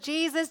 "Jesus,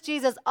 Jesus,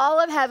 Jesus," all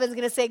of heaven's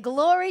going to say,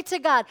 "Glory to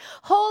God.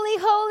 Holy,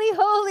 holy,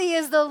 holy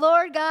is the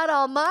Lord God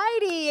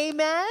Almighty."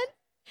 Amen?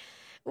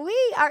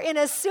 We are in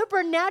a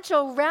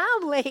supernatural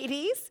realm,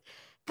 ladies.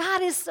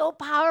 God is so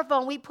powerful,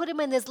 and we put him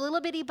in this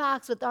little bitty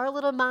box with our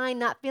little mind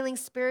not feeling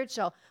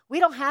spiritual. We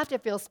don't have to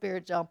feel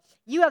spiritual.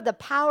 You have the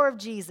power of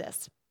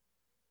Jesus.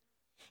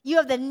 You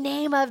have the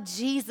name of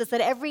Jesus that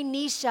every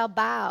knee shall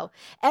bow,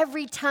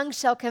 every tongue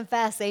shall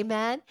confess,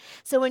 amen?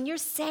 So when you're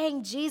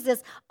saying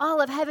Jesus, all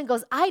of heaven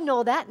goes, "I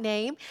know that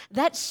name."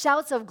 That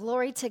shouts of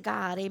glory to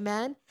God,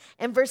 amen?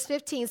 And verse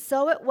 15,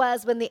 "So it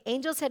was when the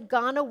angels had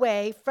gone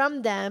away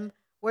from them,"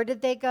 where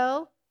did they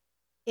go?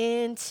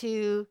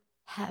 Into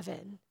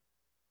heaven.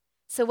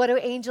 So what do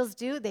angels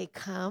do? They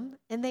come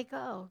and they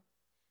go.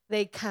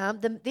 They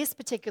come, this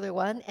particular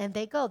one, and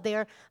they go. They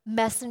are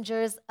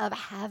messengers of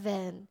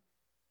heaven.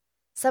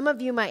 Some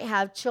of you might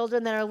have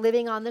children that are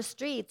living on the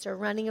streets or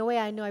running away.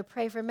 I know I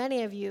pray for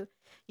many of you.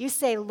 You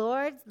say,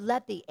 "Lord,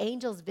 let the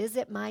angels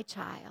visit my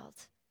child."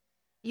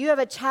 You have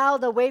a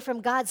child away from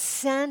God,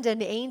 send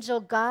an angel,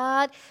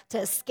 God,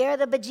 to scare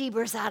the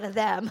bejeebers out of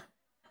them.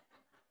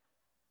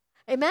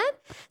 Amen?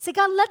 See,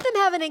 God, let them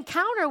have an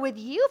encounter with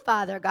you,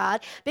 Father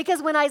God,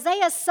 because when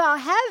Isaiah saw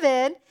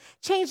heaven,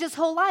 changed his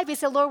whole life. He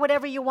said, "Lord,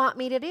 whatever you want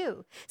me to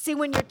do." See,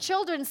 when your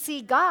children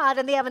see God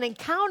and they have an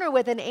encounter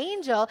with an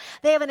angel,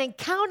 they have an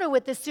encounter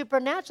with the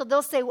supernatural,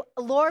 they'll say,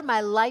 "Lord,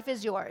 my life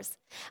is yours."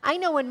 I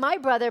know when my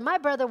brother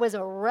was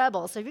a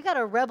rebel. So if you got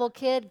a rebel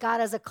kid, God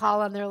has a call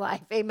on their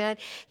life. Amen.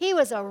 He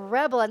was a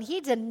rebel, and he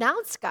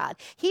denounced God.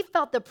 He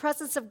felt the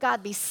presence of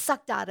God be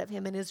sucked out of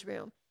him in his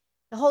room.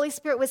 The Holy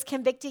Spirit was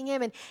convicting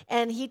him,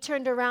 and he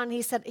turned around and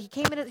he said, he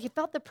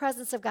felt the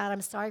presence of God. I'm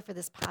sorry for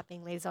this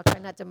popping, ladies. I'll try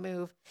not to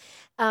move.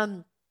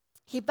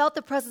 He felt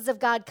the presence of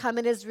God come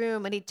in his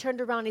room, and he turned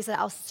around and he said,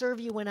 "I'll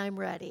serve you when I'm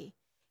ready."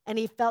 And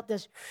he felt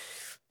this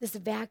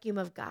vacuum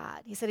of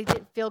God. He said he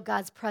didn't feel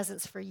God's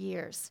presence for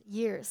years.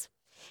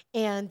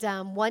 And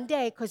one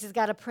day, because he's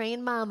got a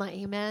praying mama,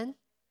 amen?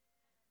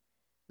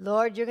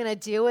 Lord, you're going to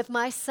deal with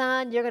my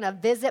son. You're going to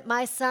visit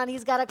my son.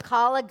 He's got a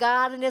call of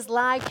God in his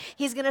life.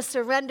 He's going to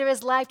surrender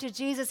his life to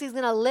Jesus. He's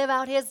going to live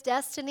out his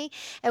destiny.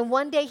 And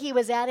one day he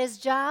was at his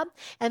job,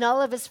 and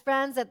all of his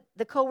friends,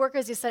 the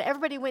co-workers, he said,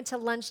 everybody went to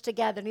lunch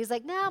together. And he's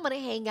like, no, I'm going to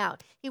hang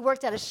out. He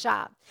worked at a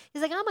shop.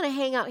 He's like, I'm going to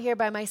hang out here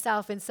by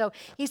myself. And so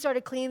he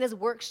started cleaning his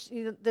work,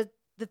 the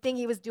thing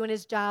he was doing,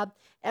 his job.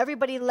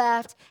 Everybody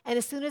left. And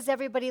as soon as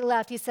everybody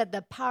left, he said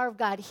the power of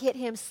God hit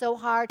him so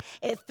hard,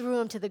 it threw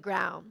him to the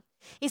ground.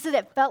 He said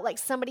it felt like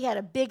somebody had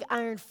a big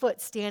iron foot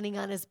standing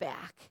on his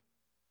back.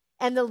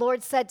 And the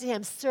Lord said to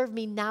him, serve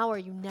me now or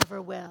you never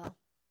will.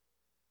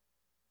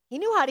 He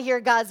knew how to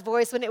hear God's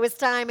voice when it was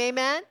time,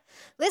 amen?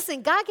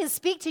 Listen, God can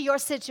speak to your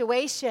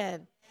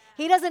situation.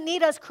 He doesn't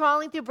need us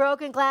crawling through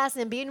broken glass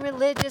and being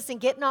religious and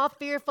getting all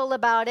fearful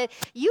about it.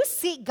 You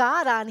seek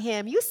God on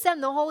him. You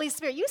send the Holy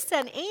Spirit. You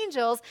send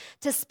angels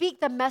to speak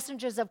the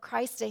messengers of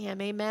Christ to him,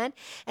 amen?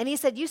 And he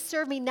said, you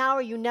serve me now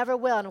or you never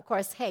will. And of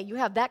course, hey, you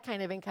have that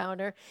kind of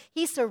encounter.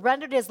 He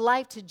surrendered his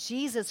life to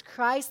Jesus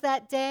Christ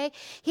that day.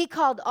 He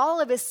called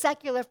all of his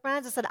secular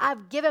friends and said,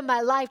 I've given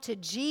my life to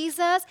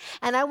Jesus,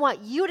 and I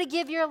want you to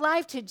give your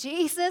life to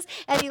Jesus.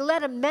 And he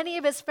led many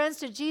of his friends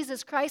to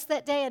Jesus Christ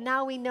that day, and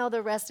now we know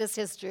the rest is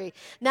history.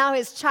 Now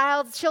his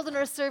children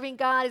are serving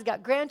God. He's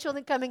got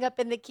grandchildren coming up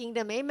in the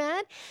kingdom.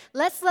 Amen.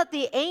 Let's let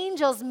the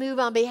angels move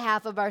on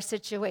behalf of our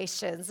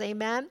situations.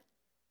 Amen.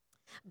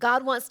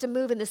 God wants to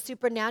move in the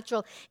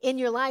supernatural in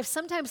your life.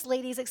 Sometimes,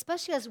 ladies,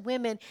 especially as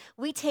women,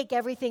 we take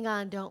everything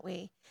on, don't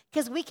we?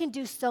 Because we can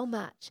do so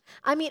much.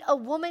 I mean, a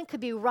woman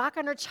could be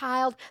rocking her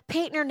child,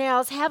 painting her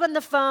nails, having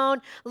the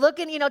phone,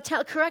 looking,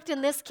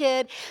 correcting this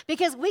kid,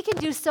 because we can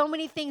do so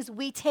many things.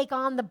 We take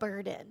on the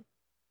burden.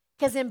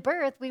 Because in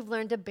birth, we've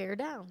learned to bear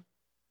down.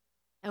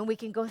 And we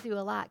can go through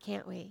a lot,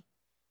 can't we?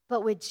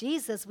 But with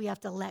Jesus, we have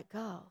to let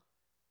go.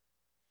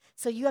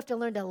 So you have to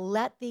learn to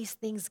let these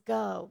things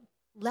go.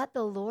 Let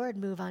the Lord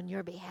move on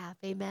your behalf,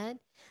 amen?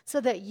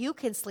 So that you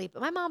can sleep.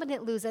 My mama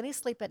didn't lose any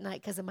sleep at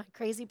night because of my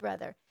crazy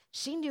brother.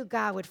 She knew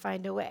God would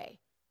find a way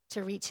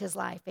to reach his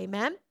life,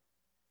 amen?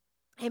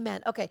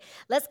 Amen. Okay,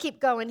 let's keep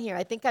going here.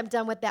 I think I'm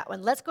done with that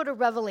one. Let's go to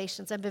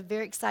Revelations. I've been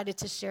very excited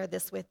to share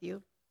this with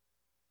you.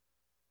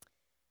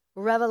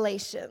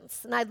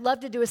 Revelations. And I'd love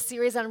to do a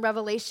series on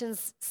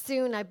Revelations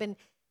soon. I've been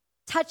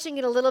touching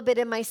it a little bit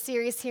in my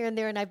series here and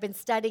there, and I've been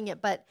studying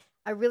it, but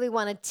I really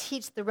want to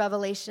teach the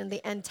Revelation,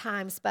 the end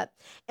times. But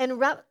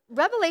in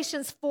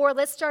Revelations 4,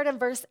 let's start in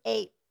verse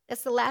 8.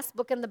 It's the last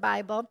book in the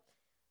Bible.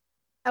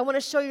 I want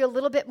to show you a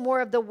little bit more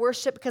of the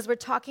worship because we're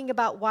talking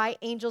about why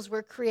angels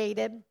were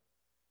created.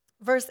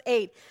 Verse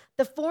 8,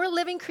 the four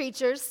living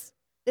creatures,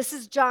 this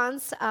is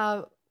John's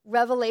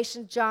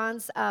Revelation,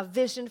 John's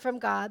vision from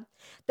God.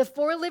 The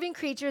four living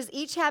creatures,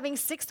 each having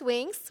 6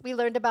 wings. We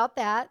learned about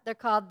that. They're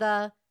called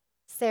the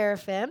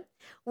seraphim.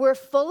 Were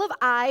full of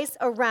eyes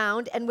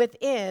around and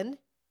within.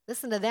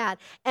 Listen to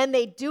that. And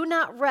they do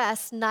not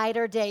rest night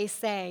or day,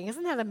 saying,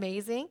 isn't that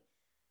amazing?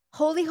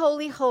 Holy,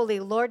 holy, holy,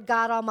 Lord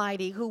God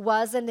Almighty, who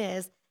was and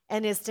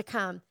is to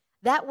come.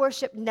 That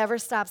worship never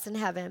stops in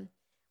heaven.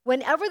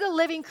 Whenever the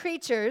living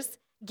creatures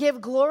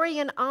give glory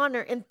and honor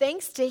and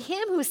thanks to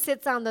him who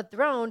sits on the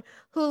throne,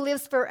 who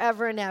lives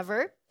forever and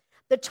ever.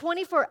 The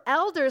 24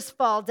 elders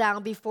fall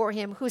down before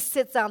him who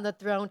sits on the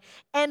throne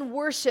and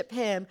worship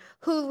him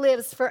who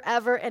lives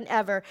forever and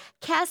ever,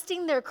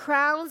 casting their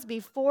crowns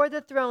before the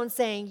throne,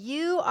 saying,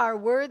 you are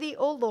worthy,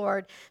 O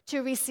Lord,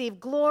 to receive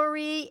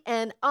glory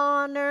and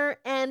honor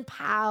and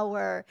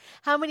power.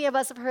 How many of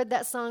us have heard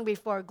that song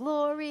before?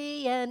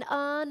 Glory and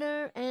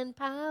honor and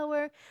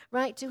power,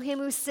 right, to him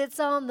who sits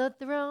on the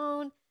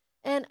throne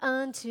and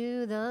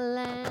unto the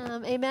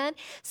Lamb. Amen?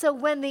 So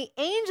when the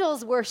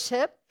angels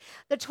worship,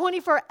 the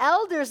 24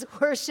 elders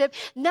worship,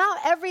 now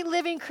every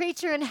living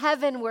creature in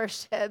heaven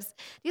worships.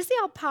 Do you see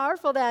how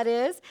powerful that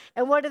is?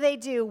 And what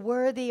do?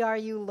 Worthy are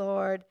you,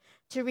 Lord,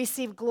 to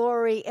receive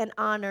glory and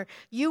honor.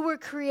 You were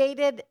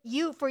created,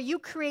 you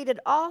created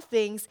all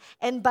things,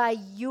 and by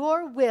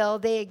your will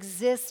they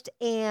exist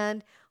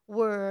and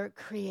were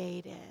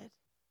created.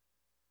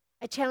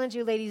 I challenge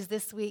you, ladies,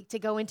 this week to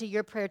go into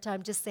your prayer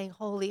time just saying,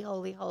 holy,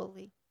 holy,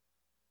 holy.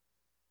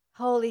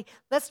 Holy.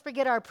 Let's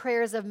forget our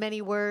prayers of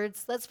many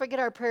words. Let's forget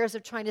our prayers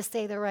of trying to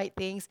say the right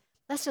things.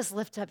 Let's just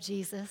lift up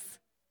Jesus.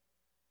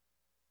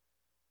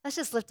 Let's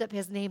just lift up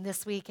his name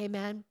this week,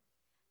 amen?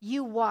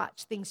 You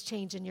watch things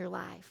change in your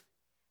life.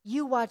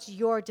 You watch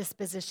your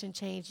disposition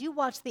change. You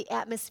watch the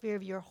atmosphere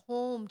of your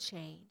home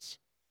change.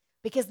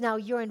 Because now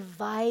you're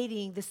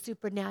inviting the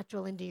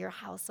supernatural into your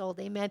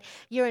household, amen?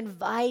 You're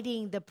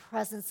inviting the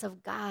presence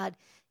of God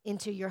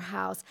into your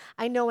house.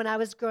 I know when I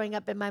was growing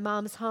up in my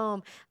mom's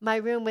home, my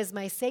room was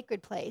my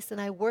sacred place,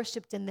 and I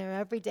worshiped in there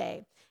every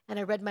day, and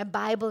I read my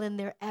Bible in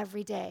there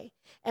every day.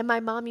 And my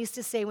mom used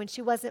to say when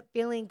she wasn't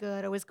feeling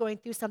good or was going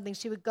through something,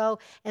 she would go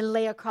and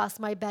lay across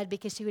my bed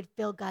because she would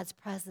feel God's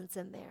presence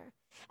in there.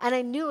 And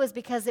I knew it was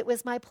because it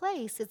was my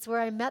place. It's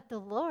where I met the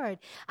Lord.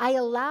 I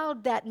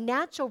allowed that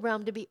natural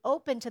realm to be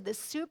open to the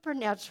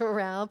supernatural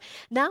realm.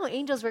 Now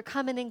angels were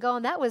coming and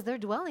going. That was their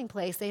dwelling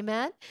place,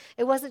 amen?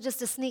 It wasn't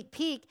just a sneak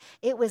peek.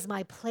 It was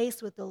my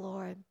place with the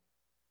Lord.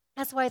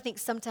 That's why I think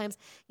sometimes,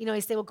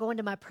 you say, well, go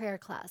into my prayer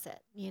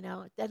closet.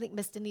 I think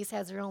Miss Denise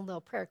has her own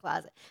little prayer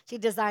closet. She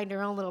designed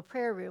her own little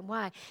prayer room.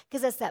 Why?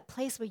 Because it's that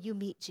place where you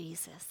meet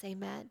Jesus,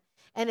 amen?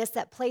 And it's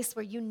that place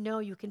where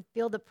you can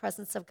feel the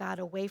presence of God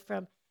away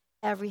from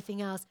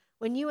everything else.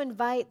 When you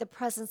invite the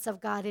presence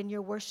of God in,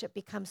 your worship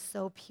becomes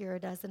so pure,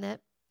 doesn't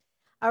it?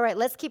 All right,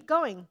 let's keep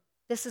going.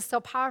 This is so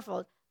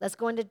powerful. Let's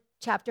go into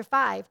chapter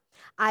 5.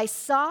 I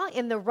saw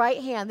in the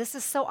right hand, this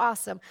is so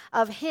awesome,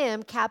 of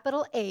him,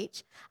 capital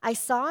H, I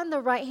saw in the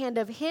right hand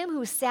of him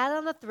who sat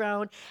on the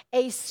throne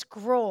a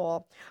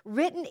scroll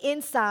written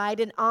inside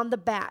and on the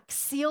back,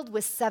 sealed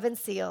with 7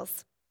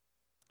 seals.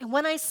 And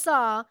then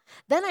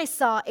I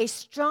saw a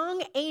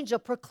strong angel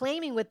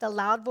proclaiming with a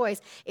loud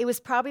voice, it was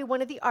probably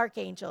one of the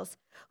archangels,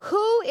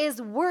 who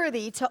is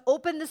worthy to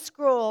open the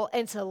scroll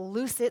and to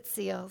loose its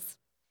seals?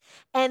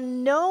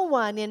 And no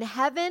one in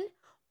heaven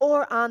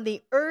or on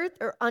the earth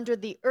or under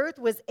the earth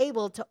was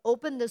able to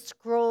open the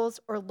scrolls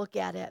or look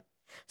at it.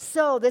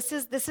 So this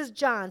is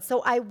John.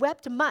 So I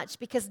wept much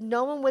because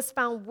no one was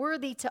found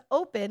worthy to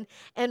open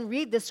and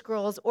read the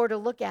scrolls or to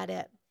look at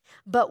it.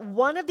 But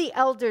one of the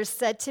elders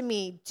said to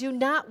me, do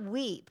not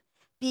weep.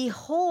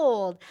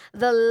 Behold,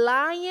 the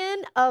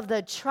Lion of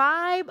the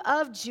tribe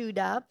of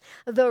Judah,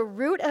 the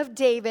Root of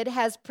David,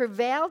 has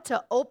prevailed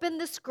to open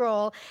the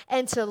scroll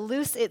and to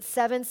loose its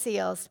 7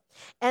 seals.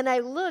 And I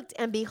looked,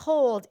 and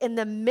behold, in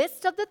the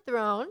midst of the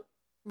throne,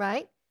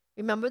 right?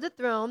 Remember the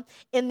throne.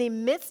 In the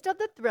midst of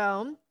the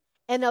throne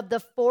and of the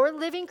 4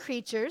 living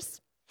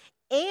creatures,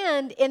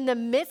 and in the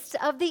midst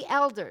of the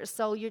elders,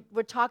 so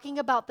we're talking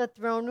about the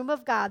throne room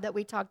of God that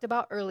we talked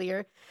about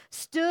earlier,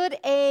 stood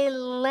a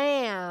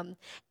lamb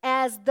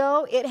as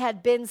though it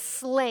had been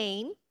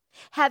slain,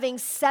 having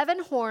 7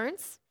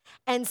 horns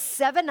and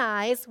 7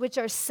 eyes, which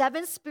are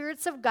 7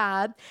 spirits of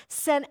God,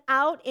 sent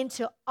out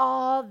into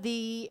all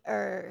the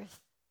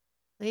earth.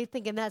 And you're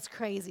thinking, that's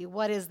crazy.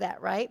 What is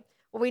that, right?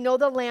 Well, we know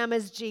the lamb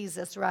is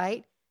Jesus,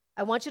 right?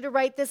 I want you to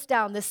write this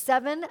down. The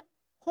 7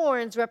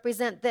 horns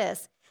represent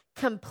this: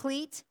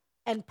 complete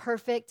and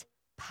perfect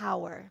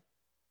power.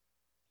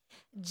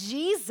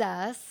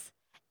 Jesus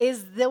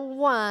is the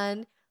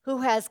one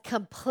who has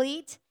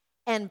complete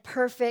and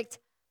perfect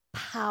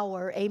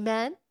power.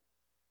 Amen?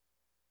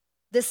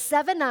 The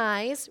 7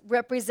 eyes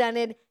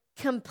represented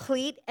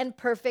complete and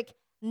perfect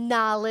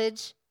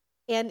knowledge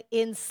and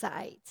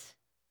insight.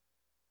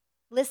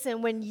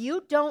 Listen, when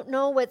you don't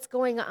know what's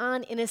going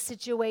on in a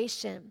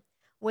situation,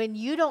 when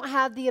you don't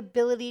have the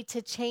ability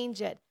to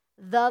change it,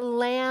 the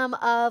Lamb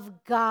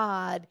of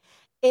God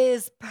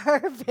is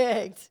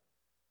perfect.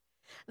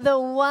 The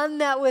one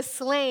that was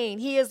slain.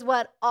 He is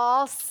what?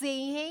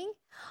 All-seeing,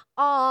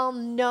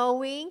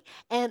 all-knowing,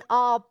 and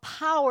all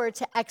power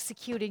to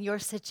execute in your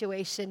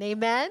situation.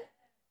 Amen?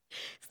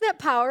 Isn't that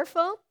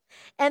powerful?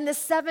 And the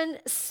 7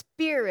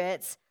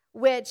 spirits,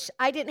 which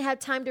I didn't have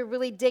time to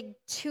really dig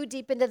too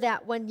deep into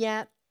that one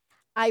yet.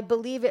 I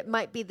believe it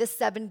might be the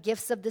 7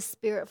 gifts of the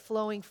Spirit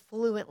flowing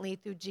fluently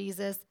through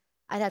Jesus.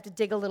 I'd have to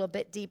dig a little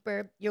bit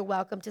deeper. You're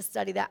welcome to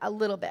study that a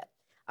little bit.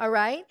 All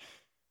right?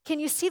 Can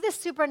you see the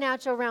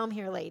supernatural realm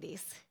here,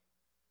 ladies?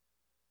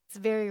 It's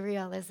very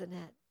real, isn't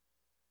it?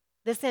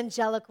 This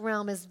angelic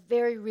realm is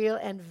very real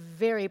and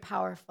very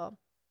powerful.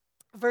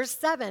 Verse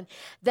 7,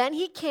 then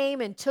he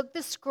came and took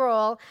the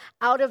scroll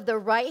out of the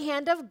right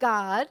hand of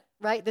God,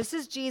 right? This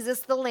is Jesus,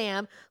 the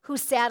Lamb, who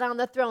sat on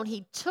the throne.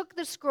 He took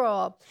the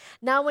scroll.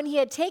 Now, when he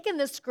had taken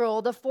the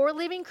scroll, the 4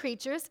 living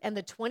creatures and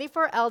the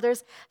 24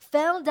 elders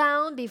fell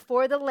down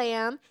before the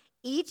Lamb,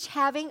 each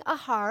having a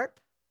harp.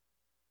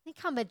 Think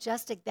how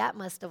majestic that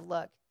must have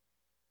looked.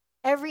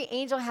 Every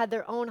angel had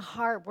their own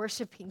harp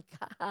worshiping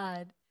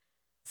God.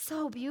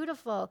 So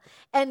beautiful.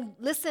 And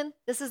listen,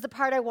 this is the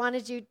part I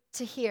wanted you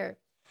to hear.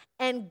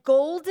 And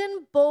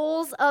golden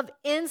bowls of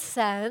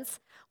incense,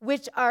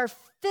 which are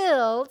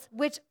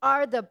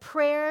the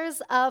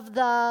prayers of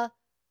the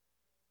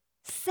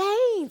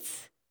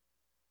saints.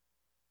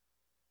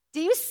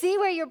 Do you see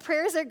where your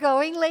prayers are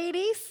going,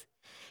 ladies?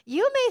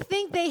 You may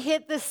think they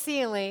hit the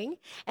ceiling,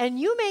 and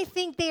you may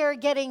think they are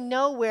getting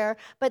nowhere,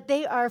 but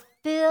they are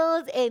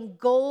filled in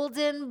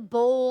golden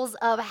bowls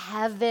of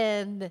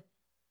heaven.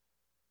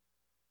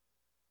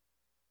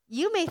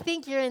 You may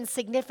think you're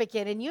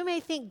insignificant, and you may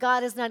think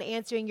God is not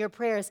answering your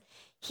prayers.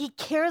 He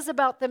cares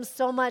about them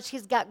so much,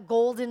 he's got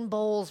golden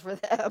bowls for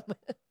them.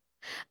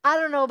 I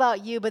don't know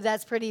about you, but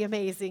that's pretty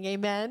amazing.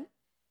 Amen?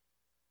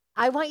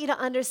 I want you to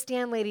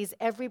understand, ladies,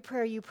 every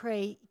prayer you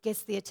pray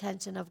gets the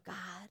attention of God.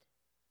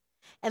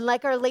 And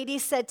like our lady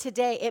said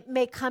today, it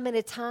may come in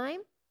a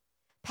time.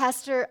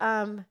 Pastor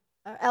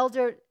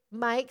Elder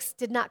Mikes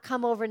did not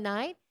come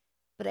overnight,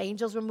 but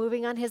angels were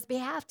moving on his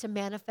behalf to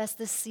manifest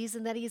this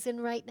season that he's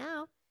in right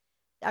now.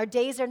 Our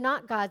days are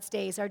not God's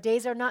days. Our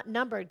days are not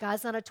numbered.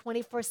 God's not a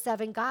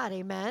 24/7 God,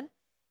 amen?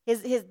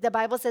 The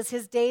Bible says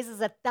his days is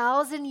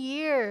 1,000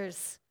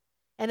 years,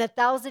 and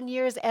 1,000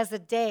 years as a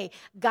day.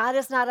 God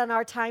is not on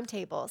our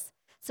timetables.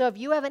 So if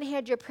you haven't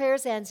had your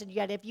prayers answered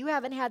yet, if you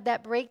haven't had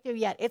that breakthrough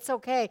yet, it's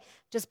okay.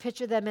 Just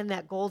picture them in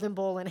that golden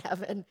bowl in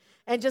heaven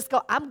and just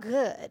go, I'm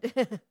good.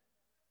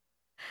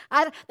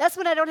 That's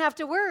when I don't have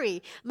to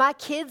worry. My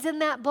kid's in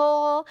that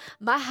bowl.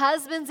 My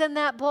husband's in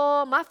that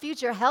bowl. My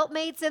future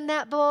helpmate's in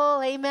that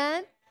bowl.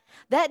 Amen.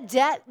 That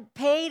debt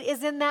paid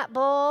is in that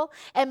bowl.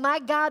 And my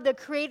God, the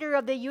creator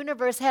of the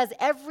universe, has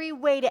every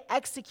way to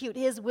execute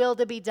his will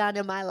to be done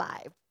in my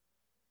life.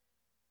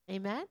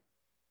 Amen.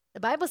 The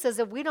Bible says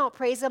if we don't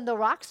praise him, the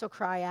rocks will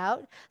cry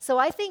out. So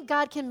I think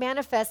God can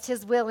manifest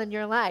his will in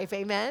your life.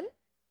 Amen.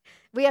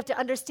 We have to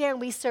understand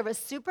we serve a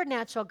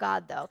supernatural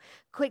God, though.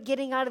 Quit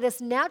getting out of this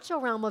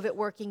natural realm of it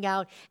working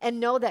out and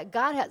know that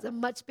God has a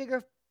much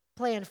bigger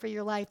plan for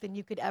your life than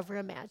you could ever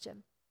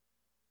imagine.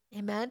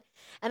 Amen?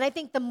 And I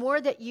think the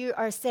more that you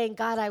are saying,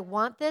 God, I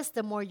want this,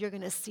 the more you're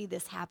going to see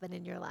this happen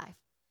in your life.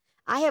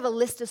 I have a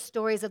list of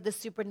stories of the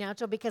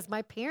supernatural because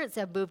my parents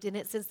have moved in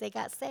it since they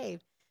got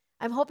saved.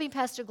 I'm hoping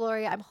Pastor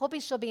Gloria, I'm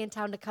hoping she'll be in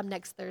town to come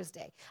next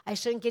Thursday. I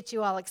shouldn't get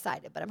you all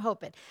excited, but I'm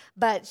hoping.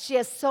 But she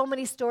has so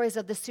many stories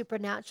of the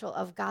supernatural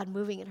of God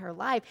moving in her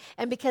life.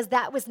 And because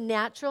that was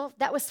natural,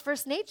 that was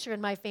first nature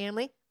in my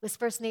family, was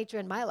first nature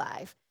in my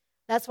life.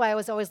 That's why I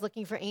was always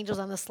looking for angels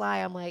on the sly.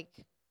 I'm like,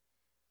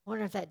 I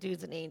wonder if that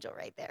dude's an angel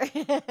right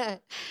there,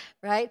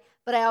 right?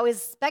 But I always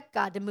expect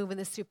God to move in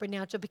the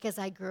supernatural because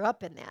I grew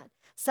up in that.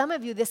 Some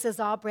of you, this is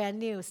all brand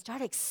new.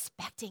 Start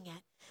expecting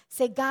it.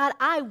 Say, God,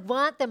 I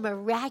want the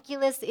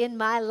miraculous in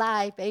my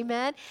life.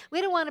 Amen.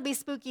 We don't want to be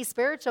spooky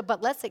spiritual,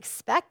 but let's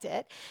expect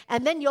it.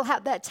 And then you'll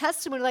have that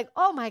testimony like,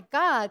 oh my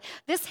God,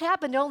 this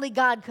happened. Only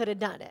God could have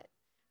done it.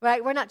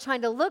 Right? We're not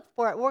trying to look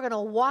for it. We're going to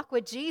walk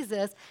with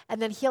Jesus,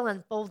 and then he'll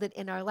unfold it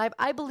in our life.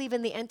 I believe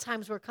in the end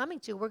times we're coming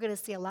to, we're going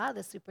to see a lot of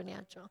the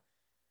supernatural.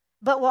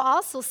 But we'll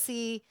also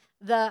see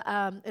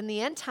in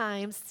the end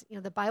times,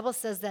 the Bible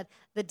says that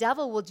the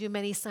devil will do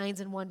many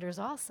signs and wonders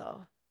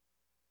also.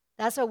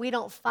 That's why we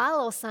don't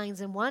follow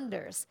signs and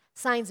wonders.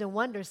 Signs and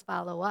wonders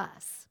follow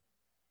us.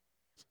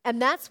 And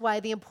that's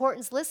why the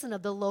importance, listen,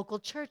 of the local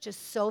church is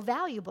so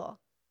valuable.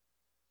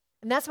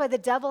 And that's why the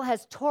devil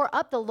has tore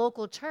up the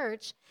local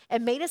church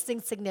and made us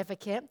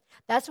insignificant.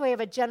 That's why we have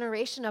a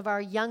generation of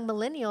our young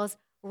millennials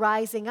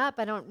rising up.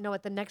 I don't know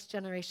what the next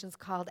generation's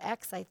called,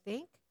 X, I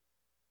think.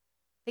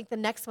 I think the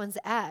next one's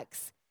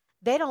X.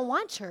 They don't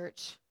want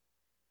church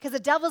because the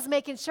devil's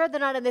making sure they're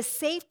not in the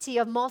safety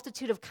of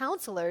multitude of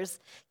counselors.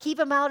 Keep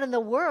them out in the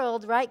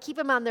world, right? Keep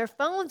them on their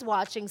phones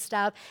watching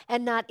stuff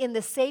and not in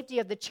the safety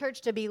of the church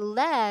to be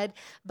led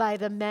by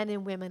the men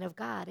and women of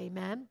God.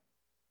 Amen?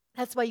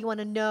 That's why you want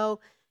to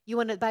know.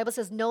 The Bible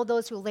says, know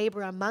those who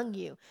labor among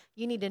you.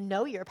 You need to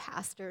know your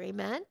pastor,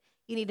 amen?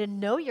 You need to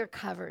know your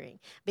covering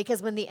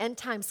because when the end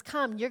times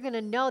come, you're going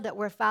to know that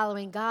we're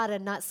following God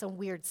and not some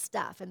weird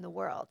stuff in the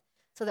world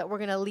so that we're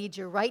going to lead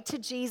you right to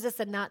Jesus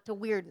and not to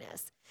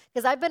weirdness.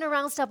 Because I've been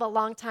around stuff a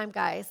long time,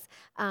 guys.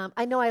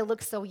 I know I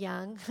look so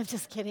young. I'm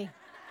just kidding.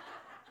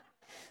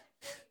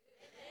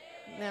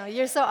 No,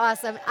 you're so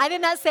awesome. I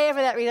did not say it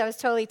for that reason. I was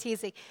totally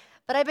teasing.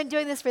 But I've been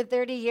doing this for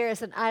 30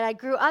 years, and I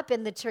grew up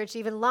in the church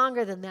even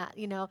longer than that,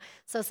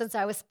 So since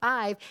I was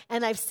 5,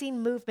 and I've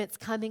seen movements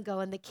come and go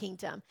in the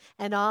kingdom.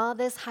 And all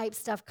this hype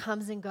stuff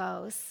comes and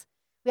goes.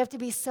 We have to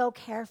be so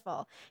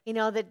careful.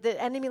 The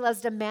enemy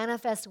loves to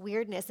manifest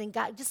weirdness. And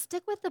God, just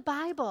stick with the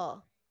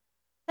Bible.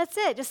 That's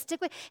it. Just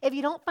stick with. If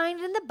you don't find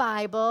it in the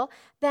Bible,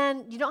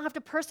 then you don't have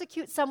to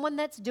persecute someone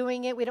that's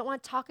doing it. We don't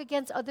want to talk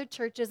against other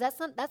churches. That's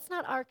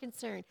not our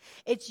concern.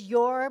 It's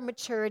your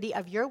maturity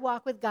of your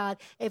walk with God.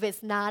 If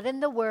it's not in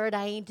the Word,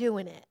 I ain't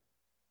doing it.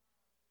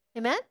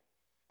 Amen?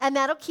 And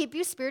that'll keep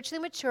you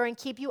spiritually mature and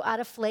keep you out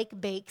of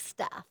flake-bake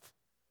stuff.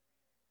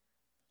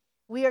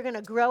 We are going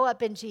to grow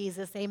up in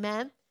Jesus.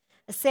 Amen?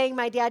 A saying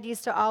my dad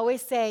used to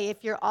always say,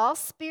 if you're all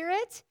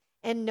spirit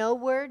and no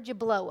word, you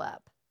blow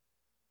up.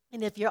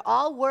 And if you're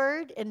all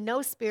word and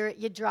no spirit,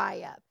 you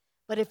dry up.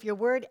 But if you're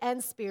word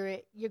and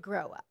spirit, you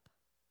grow up.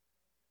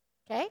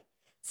 Okay?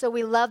 So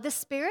we love the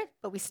spirit,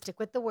 but we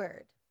stick with the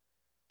word.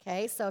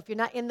 Okay? So if you're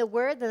not in the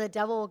word, then the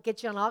devil will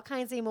get you on all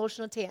kinds of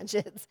emotional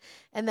tangents.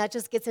 And that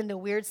just gets into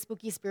weird,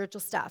 spooky,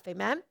 spiritual stuff.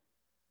 Amen?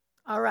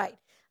 All right.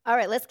 All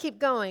right, let's keep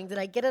going. Did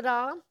I get it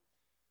all?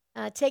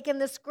 Taking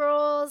the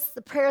scrolls,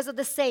 the prayers of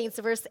the saints,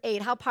 verse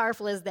 8. How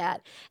powerful is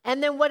that?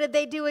 And then what did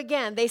they do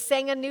again? They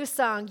sang a new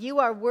song. You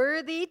are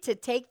worthy to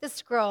take the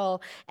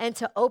scroll and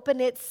to open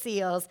its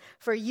seals.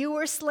 For you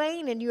were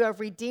slain and you have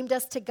redeemed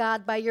us to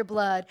God by your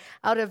blood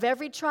out of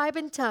every tribe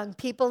and tongue,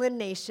 people and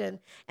nation,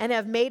 and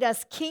have made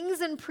us kings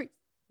and priests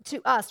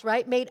to us,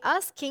 right? Made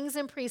us kings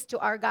and priests to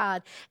our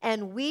God.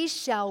 And we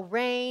shall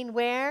reign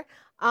where?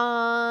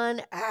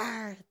 On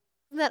earth.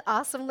 Isn't that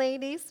awesome,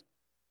 ladies?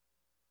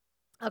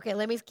 Okay,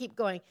 let me keep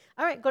going.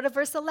 All right, go to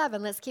verse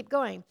 11. Let's keep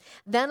going.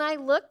 Then I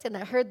looked, and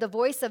I heard the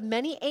voice of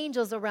many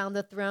angels around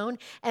the throne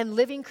and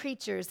living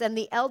creatures. And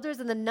the elders,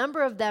 and the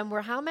number of them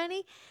were how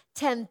many?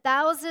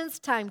 10,000s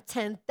times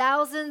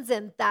 10,000s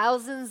and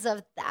thousands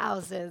of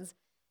thousands.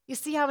 You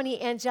see how many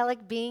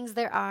angelic beings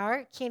there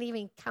are? Can't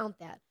even count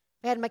that.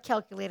 If I had my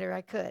calculator,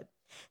 I could.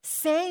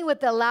 Saying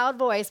with a loud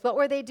voice, what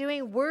were they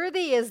doing?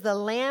 Worthy is the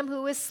Lamb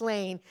who was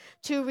slain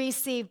to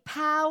receive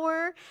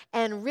power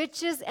and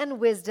riches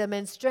and wisdom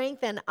and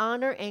strength and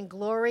honor and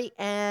glory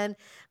and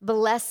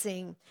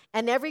blessing.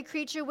 And every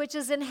creature which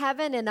is in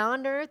heaven and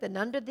on earth and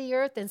under the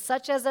earth and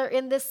such as are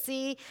in the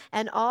sea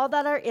and all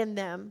that are in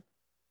them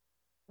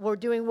were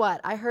doing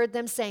what? I heard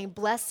them saying,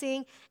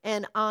 blessing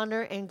and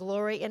honor and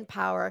glory and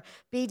power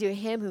be to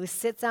him who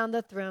sits on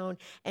the throne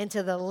and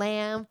to the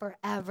Lamb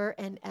forever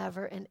and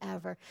ever and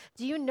ever.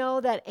 Do you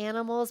know that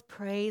animals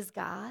praise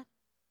God?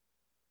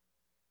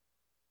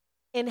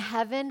 In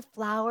heaven,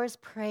 flowers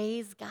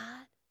praise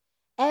God.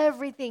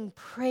 Everything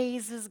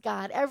praises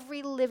God.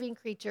 Every living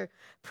creature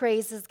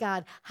praises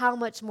God. How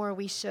much more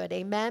we should.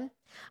 Amen?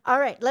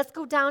 All right, let's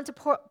go down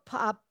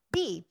to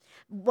B.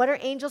 What are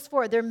angels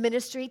for? They're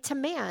ministry to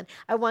man.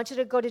 I want you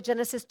to go to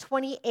Genesis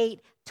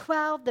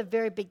 28:12, the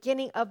very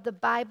beginning of the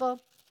Bible.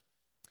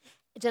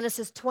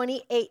 Genesis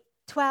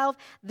 28:12.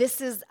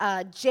 This is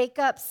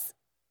Jacob's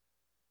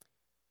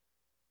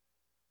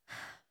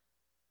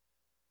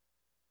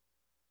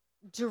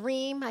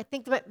dream. I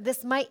think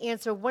this might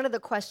answer one of the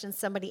questions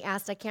somebody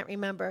asked. I can't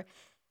remember.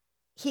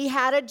 He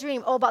had a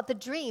dream about the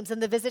dreams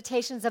and the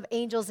visitations of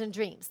angels in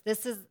dreams.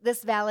 This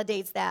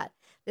validates that.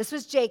 This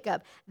was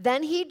Jacob.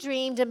 Then he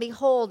dreamed, and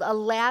behold, a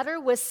ladder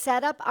was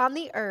set up on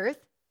the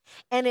earth,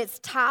 and its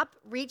top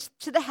reached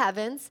to the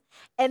heavens,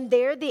 and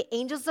there the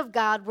angels of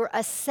God were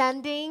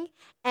ascending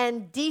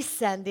and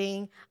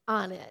descending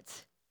on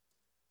it.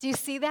 Do you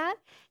see that?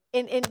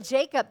 In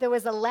Jacob, there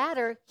was a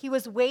ladder. He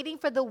was waiting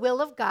for the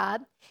will of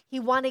God. He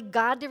wanted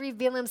God to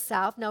reveal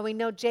himself. Now, we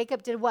know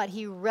Jacob did what?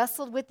 He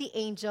wrestled with the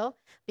angel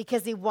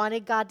because he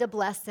wanted God to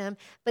bless him.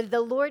 But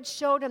the Lord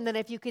showed him that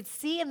if you could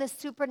see in the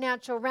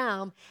supernatural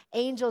realm,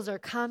 angels are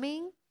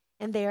coming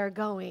and they are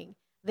going.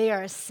 They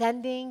are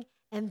ascending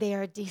and they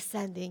are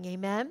descending.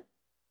 Amen?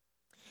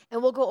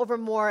 And we'll go over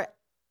more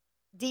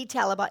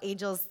detail about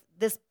angels,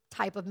 this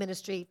type of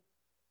ministry,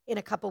 in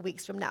a couple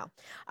weeks from now.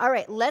 All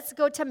right, let's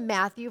go to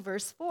Matthew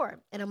verse 4.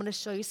 And I'm going to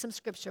show you some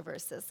scripture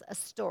verses, a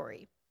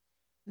story.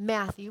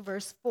 Matthew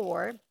verse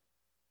 4.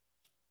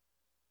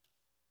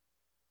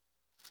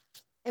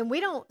 And we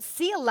don't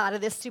see a lot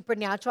of this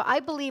supernatural. I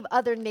believe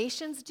other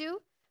nations do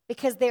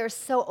because they are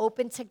so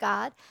open to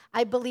God.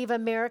 I believe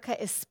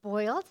America is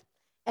spoiled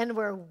and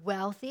we're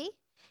wealthy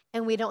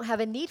and we don't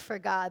have a need for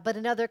God. But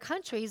in other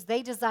countries,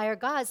 they desire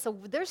God, so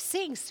they're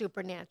seeing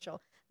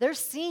supernatural. They're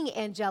seeing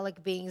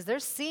angelic beings. They're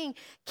seeing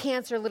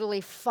cancer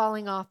literally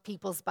falling off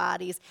people's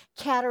bodies,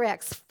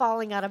 cataracts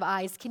falling out of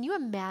eyes. Can you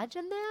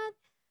imagine that?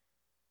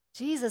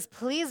 Jesus,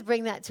 please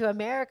bring that to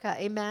America.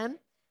 Amen?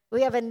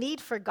 We have a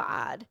need for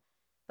God.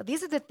 But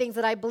these are the things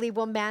that I believe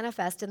will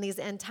manifest in these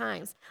end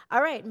times.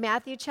 All right,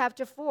 Matthew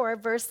chapter 4,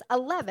 verse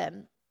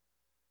 11.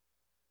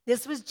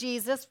 This was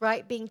Jesus,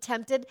 right, being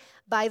tempted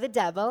by the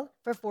devil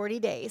for 40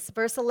 days.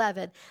 Verse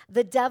 11,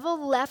 the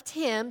devil left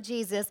him,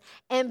 Jesus,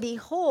 and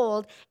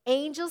behold,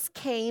 angels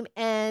came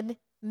and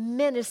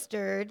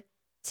ministered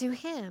to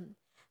him.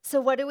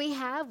 So what do we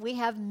have? We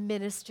have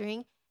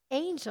ministering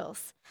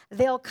angels.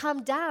 They'll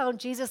come down.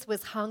 Jesus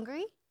was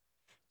hungry.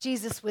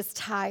 Jesus was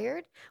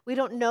tired. We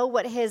don't know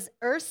what his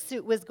earth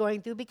suit was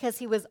going through because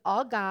he was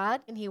all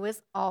God and he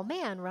was all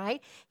man,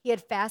 right? He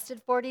had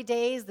fasted 40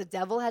 days. The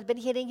devil had been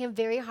hitting him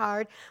very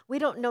hard. We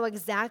don't know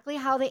exactly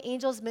how the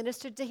angels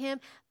ministered to him,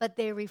 but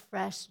they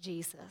refreshed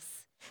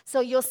Jesus. So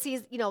you'll see,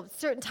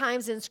 certain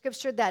times in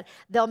Scripture that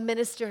they'll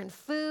minister in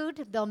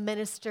food, they'll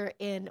minister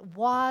in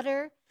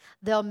water,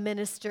 they'll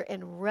minister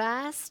in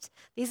rest.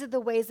 These are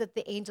the ways that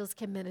the angels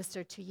can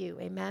minister to you.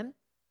 Amen?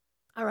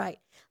 All right,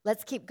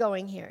 let's keep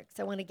going here because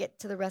I want to get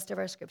to the rest of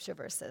our scripture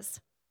verses.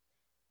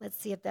 Let's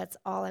see if that's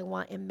all I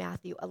want in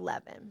Matthew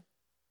 11.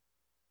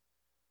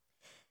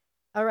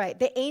 All right,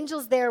 the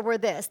angels there were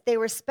this. They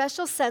were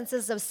special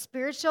senses of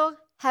spiritual,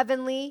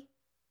 heavenly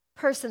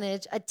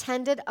personage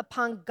attended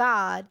upon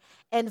God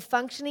and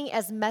functioning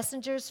as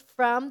messengers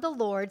from the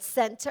Lord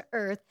sent to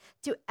earth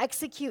to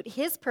execute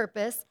his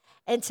purpose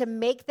and to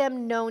make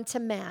them known to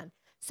man.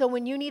 So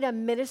when you need a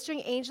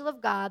ministering angel of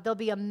God, there'll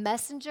be a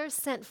messenger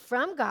sent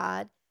from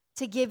God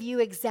to give you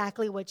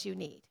exactly what you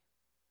need.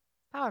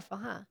 Powerful,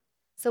 huh?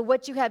 So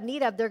what you have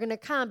need of, they're going to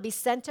come, be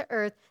sent to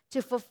earth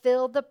to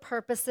fulfill the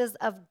purposes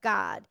of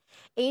God.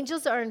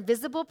 Angels are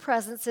invisible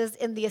presences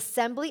in the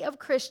assembly of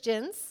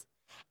Christians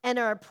and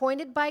are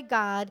appointed by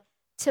God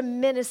to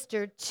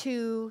minister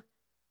to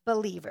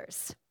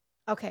believers.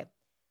 Okay,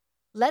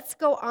 let's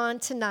go on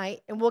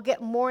tonight, and we'll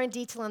get more in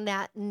detail on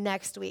that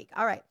next week.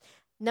 All right.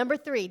 Number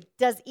 3,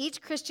 does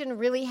each Christian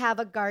really have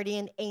a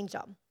guardian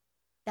angel?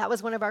 That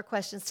was one of our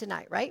questions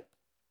tonight, right?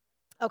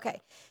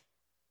 Okay.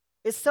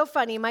 It's so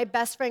funny. My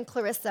best friend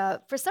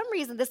Clarissa, for some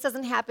reason, this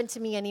doesn't happen to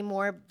me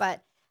anymore,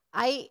 but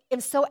I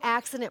am so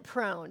accident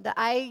prone that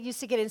I used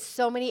to get in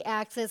so many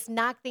accidents,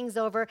 knock things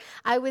over.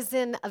 I was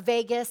in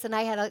Vegas and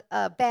I had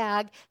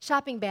a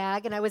shopping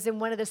bag, and I was in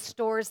one of the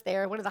stores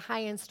there, one of the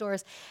high-end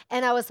stores,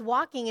 and I was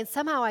walking and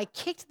somehow I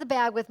kicked the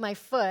bag with my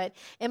foot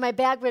and my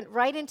bag went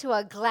right into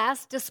a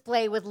glass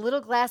display with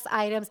little glass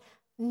items.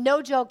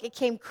 No joke, it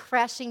came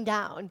crashing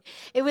down.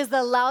 It was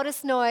the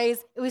loudest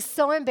noise. It was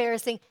so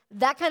embarrassing.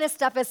 That kind of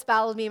stuff has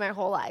followed me my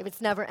whole life. It's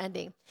never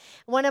ending.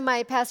 One of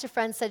my pastor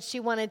friends said she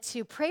wanted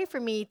to pray for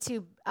me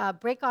to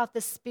break off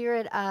the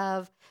spirit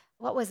of,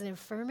 what was it,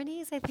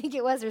 infirmities, I think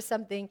it was, or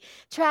something,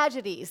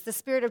 tragedies, the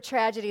spirit of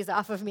tragedies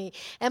off of me.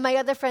 And my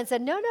other friend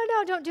said, no,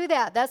 don't do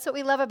that. That's what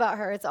we love about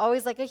her. It's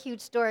always like a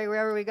huge story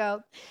wherever we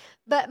go.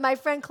 But my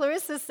friend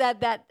Clarissa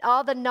said that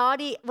all the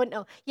naughty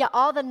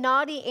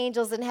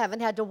angels in heaven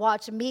had to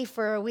watch me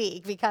for a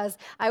week because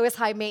I was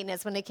high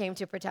maintenance when it came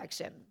to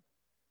protection.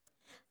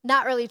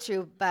 Not really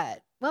true,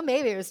 but, well,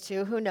 maybe it was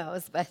true. Who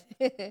knows? But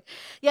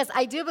yes,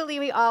 I do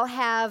believe we all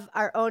have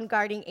our own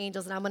guardian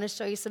angels, and I'm going to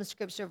show you some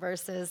scripture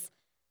verses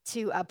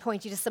to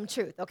point you to some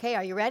truth. Okay,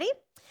 are you ready?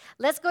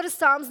 Let's go to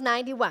Psalms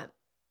 91.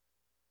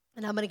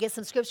 And I'm going to get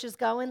some scriptures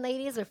going,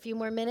 ladies, a few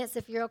more minutes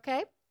if you're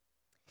okay.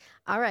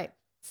 All right.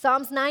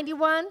 Psalms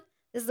 91,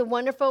 this is a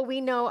wonderful,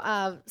 we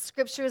know,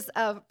 scriptures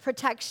of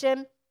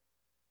protection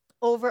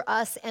over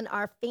us and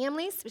our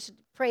families. We should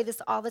pray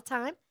this all the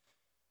time.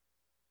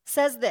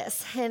 Says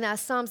this in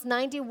Psalms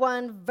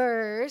 91,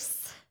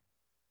 verse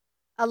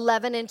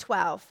 11 and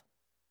 12.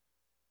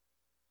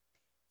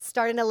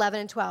 Starting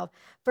 11 and 12.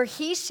 For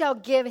he shall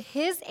give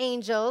his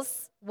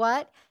angels,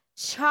 what?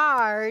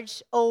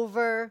 Charge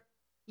over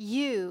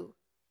you.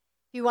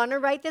 If you want to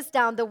write this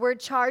down, the word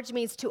charge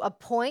means to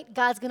appoint.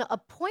 God's going to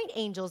appoint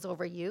angels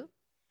over you.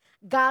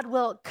 God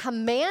will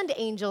command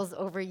angels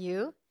over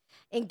you.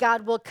 And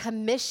God will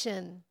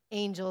commission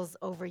angels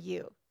over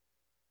you.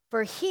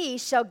 For he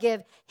shall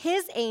give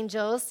his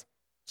angels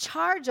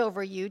charge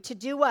over you to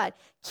do what?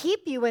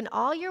 Keep you in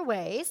all your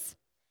ways.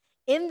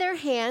 In their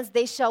hands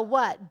they shall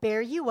what?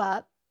 Bear you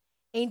up.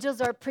 Angels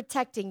are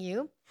protecting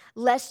you,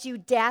 lest you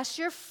dash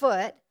your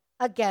foot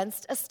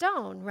against a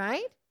stone,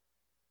 right?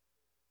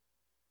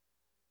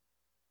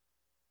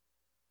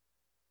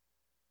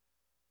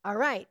 All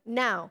right,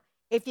 now,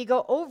 if you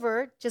go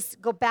over,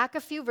 just go back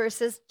a few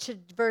verses to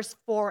verse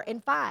 4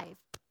 and 5.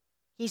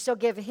 He shall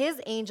give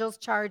his angels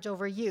charge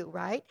over you,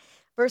 right?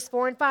 Verse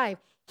 4 and 5.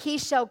 He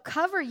shall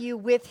cover you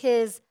with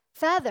his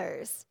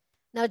feathers.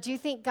 Now, do you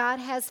think God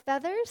has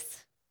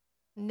feathers?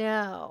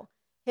 No.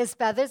 His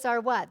feathers are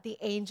what? The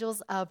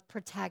angels of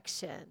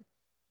protection.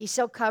 He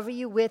shall cover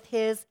you with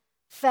his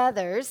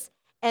feathers,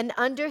 and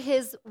under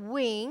his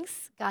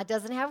wings, God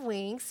doesn't have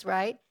wings,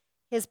 right?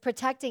 His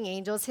protecting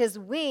angels, his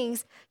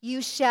wings,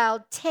 you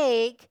shall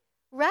take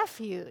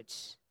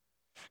refuge.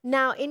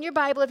 Now, in your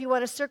Bible, if you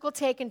want to circle,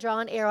 take, and draw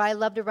an arrow, I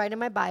love to write in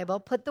my Bible,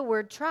 put the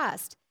word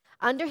trust.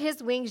 Under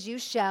his wings you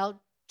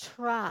shall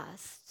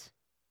trust.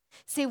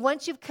 See,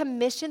 once you've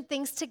commissioned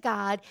things to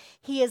God,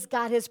 he has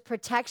got his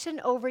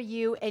protection over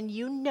you, and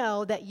you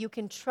know that you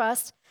can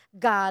trust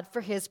God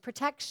for his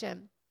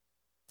protection.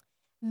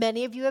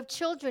 Many of you have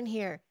children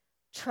here.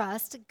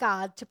 Trust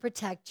God to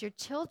protect your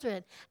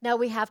children. Now,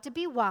 we have to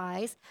be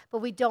wise, but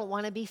we don't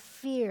want to be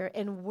fear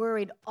and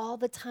worried all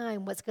the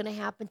time what's going to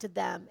happen to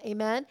them.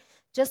 Amen?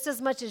 Just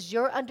as much as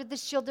you're under the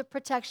shield of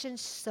protection,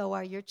 so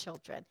are your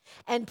children.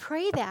 And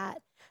pray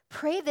that.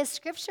 Pray this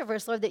scripture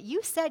verse, Lord, that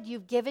you said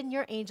you've given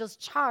your angels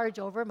charge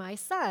over my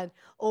son,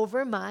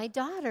 over my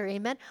daughter,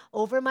 amen,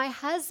 over my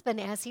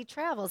husband as he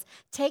travels.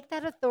 Take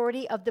that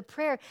authority of the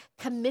prayer.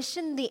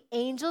 Commission the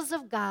angels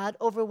of God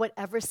over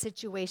whatever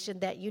situation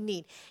that you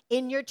need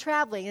in your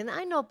traveling. And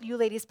I know you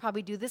ladies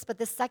probably do this, but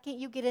the second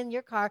you get in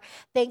your car,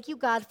 thank you,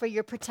 God, for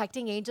your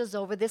protecting angels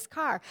over this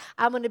car.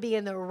 I'm going to be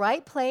in the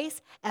right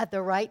place at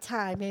the right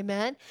time,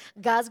 amen.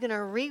 God's going to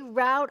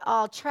reroute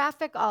all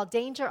traffic, all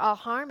danger, all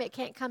harm. It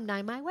can't come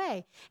nigh my way.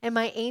 And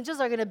my angels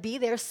are going to be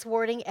there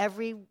thwarting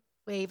every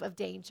wave of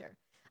danger.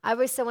 I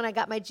always say when I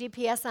got my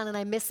GPS on and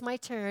I missed my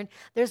turn,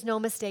 there's no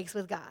mistakes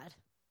with God.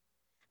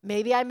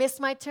 Maybe I missed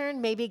my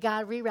turn. Maybe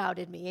God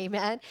rerouted me.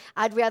 Amen.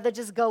 I'd rather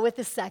just go with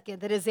the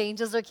second, that his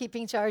angels are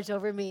keeping charge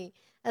over me.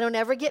 I don't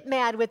ever get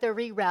mad with a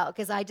reroute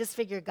because I just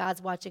figure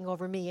God's watching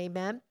over me.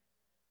 Amen.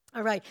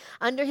 All right.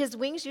 Under his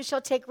wings you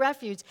shall take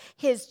refuge.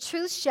 His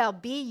truth shall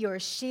be your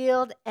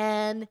shield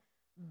and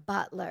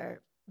buckler.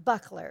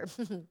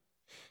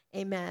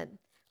 Amen.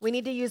 We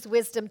need to use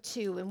wisdom,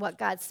 too, in what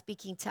God's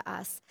speaking to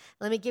us.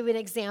 Let me give you an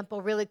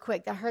example really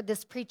quick. I heard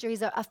this preacher.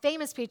 He's a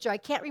famous preacher. I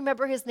can't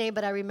remember his name,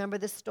 but I remember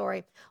the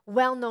story.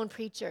 Well-known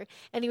preacher.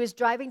 And he was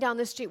driving down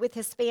the street with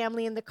his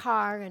family in the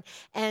car,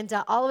 and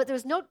all of it. There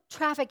was no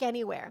traffic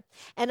anywhere.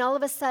 And all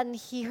of a sudden,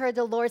 he heard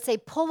the Lord say,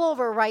 "Pull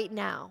over right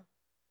now."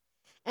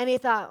 And he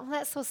thought, well,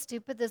 that's so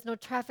stupid. There's no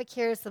traffic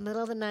here. It's the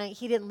middle of the night.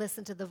 He didn't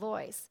listen to the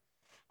voice.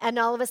 And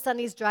all of a sudden,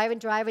 he's driving,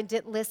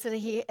 didn't listen.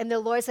 And the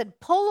Lord said,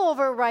 "Pull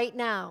over right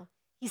now."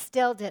 He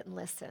still didn't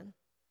listen.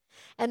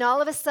 And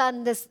all of a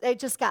sudden, it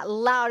just got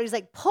loud. He's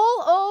like,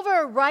 pull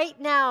over right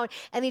now.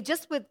 And he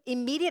just, with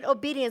immediate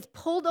obedience,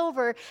 pulled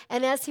over.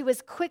 And as he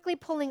was quickly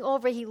pulling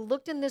over, he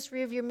looked in this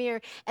rearview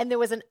mirror, and there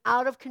was an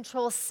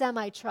out-of-control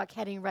semi-truck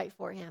heading right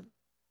for him.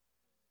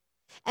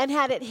 And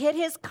had it hit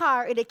his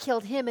car, it had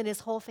killed him and his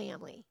whole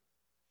family.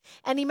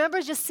 And he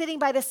remembers just sitting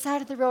by the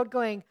side of the road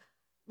going,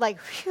 like,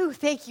 phew,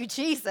 thank you,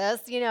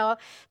 Jesus,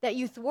 that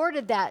you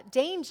thwarted that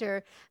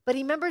danger. But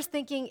he remembers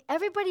thinking,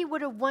 everybody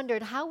would have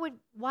wondered,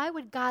 why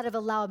would God have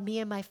allowed me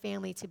and my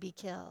family to be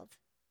killed?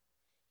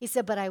 He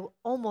said, but I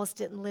almost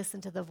didn't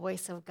listen to the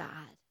voice of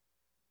God.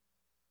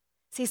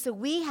 See, so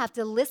we have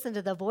to listen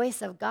to the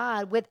voice of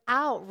God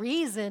without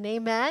reason,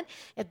 amen?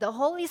 If the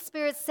Holy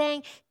Spirit's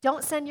saying,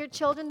 don't send your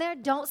children there,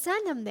 don't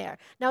send them there.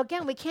 Now,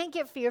 again, we can't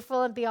get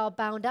fearful and be all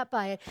bound up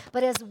by it.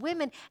 But as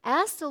women,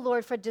 ask the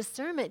Lord for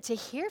discernment to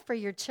hear for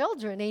your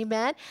children,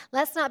 amen?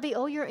 Let's not be,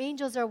 your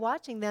angels are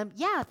watching them.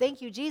 Yeah,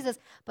 thank you, Jesus.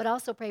 But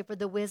also pray for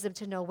the wisdom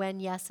to know when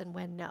yes and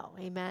when no,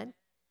 amen?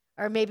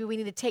 Or maybe we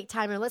need to take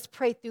time and let's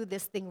pray through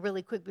this thing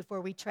really quick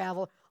before we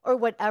travel, or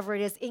whatever it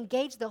is.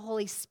 Engage the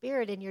Holy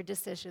Spirit in your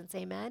decisions,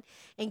 amen?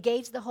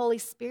 Engage the Holy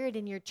Spirit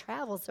in your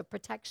travels of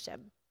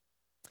protection,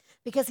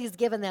 because he's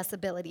given this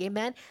ability,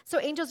 amen? So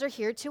angels are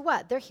here to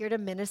what? They're here to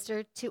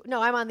minister to,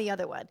 no, I'm on the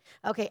other one.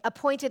 Okay,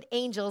 appointed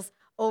angels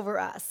over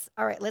us.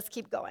 All right, let's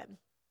keep going.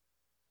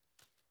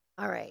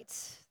 All right,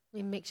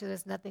 let me make sure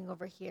there's nothing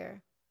over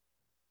here.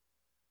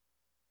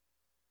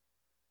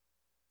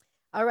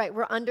 All right,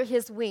 we're under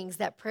his wings,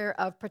 that prayer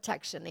of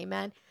protection,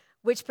 amen?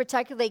 Which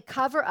particularly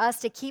cover us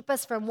to keep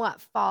us from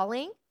what?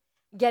 Falling,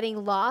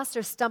 getting lost,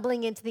 or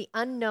stumbling into the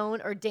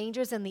unknown or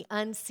dangers in the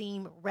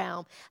unseen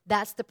realm.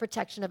 That's the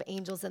protection of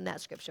angels in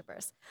that scripture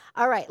verse.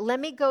 All right, let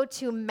me go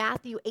to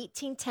Matthew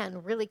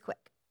 18:10 really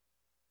quick.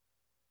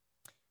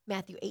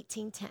 Matthew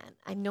 18:10.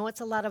 I know it's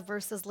a lot of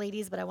verses,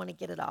 ladies, but I want to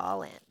get it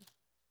all in.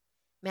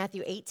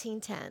 Matthew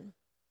 18:10.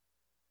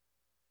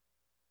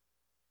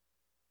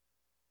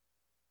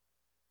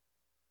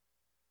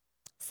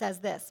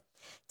 Says this,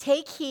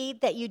 take heed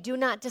that you do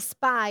not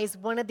despise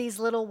one of these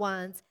little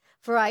ones,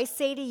 for I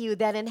say to you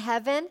that in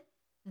heaven,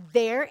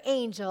 their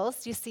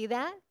angels, do you see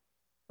that?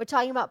 We're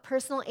talking about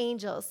personal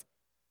angels.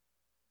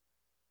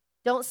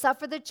 Don't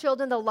suffer the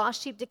children, the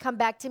lost sheep, to come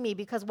back to me,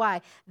 because why?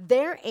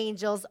 Their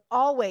angels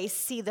always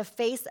see the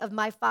face of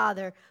my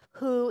Father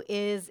who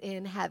is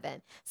in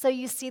heaven. So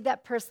you see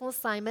that personal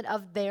assignment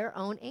of their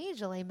own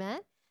angel,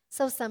 amen?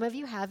 So some of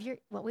you have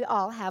we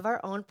all have our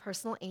own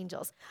personal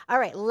angels. All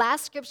right,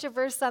 last scripture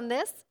verse on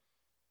this,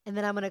 and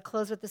then I'm going to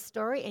close with the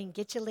story and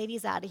get you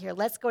ladies out of here.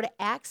 Let's go to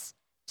Acts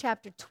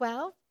chapter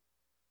 12.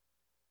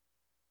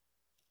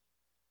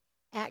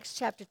 Acts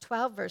chapter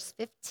 12, verse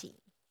 15.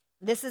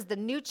 This is the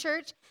new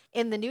church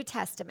in the New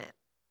Testament.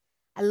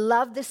 I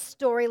love this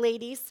story,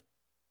 ladies.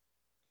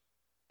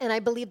 And I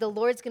believe the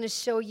Lord's going to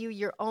show you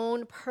your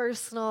own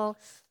personal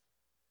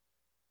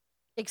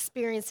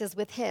experiences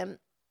with him.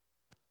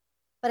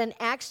 But in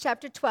Acts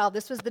chapter 12,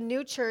 this was the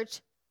new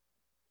church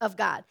of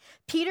God.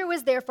 Peter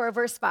was therefore,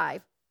 verse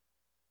 5,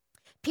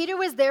 Peter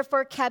was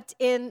therefore kept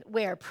in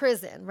where?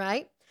 Prison,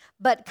 right?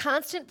 But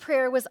constant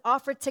prayer was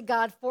offered to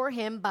God for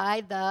him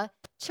by the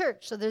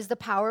church. So there's the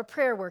power of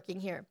prayer working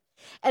here.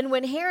 And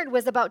when Herod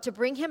was about to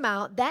bring him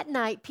out, that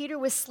night Peter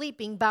was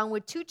sleeping, bound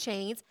with 2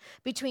 chains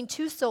between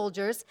 2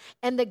 soldiers,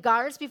 and the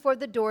guards before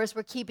the doors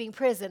were keeping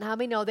prison. How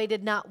many know they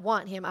did not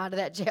want him out of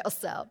that jail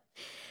cell?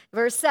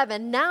 Verse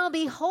 7, now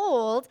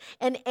behold,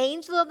 an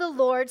angel of the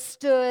Lord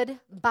stood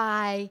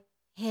by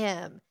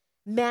him,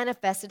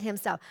 manifested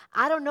himself.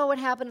 I don't know what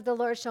happened if the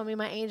Lord showed me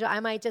my angel. I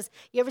might just,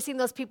 you ever seen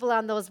those people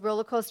on those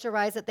roller coaster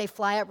rides that they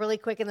fly up really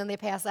quick and then they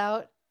pass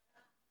out?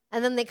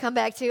 And then they come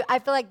back to, I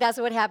feel like that's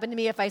what happened to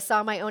me if I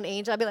saw my own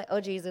angel. I'd be like, oh,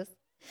 Jesus.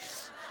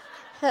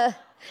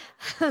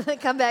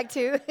 Come back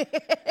to.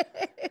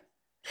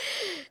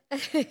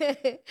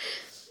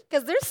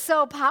 Because they're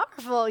so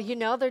powerful,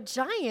 they're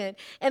giant.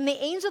 And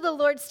the angel of the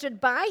Lord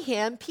stood by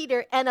him,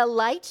 Peter, and a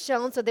light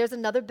shone. So there's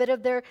another bit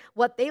of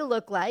what they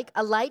look like.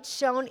 A light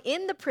shone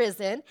in the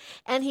prison,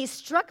 and he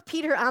struck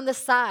Peter on the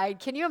side.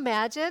 Can you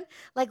imagine?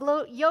 Like,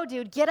 yo,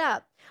 dude, get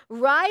up.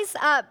 Rise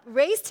up,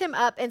 raised him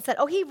up, and said,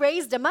 he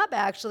raised him up,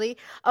 actually.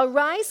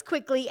 Arise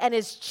quickly, and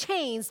his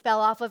chains fell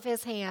off of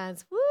his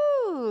hands.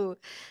 Woo!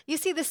 You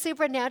see the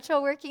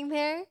supernatural working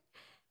there?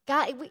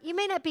 God, you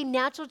may not be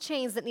natural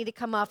chains that need to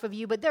come off of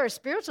you, but there are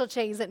spiritual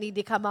chains that need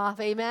to come off,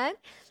 amen?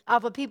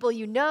 Off of people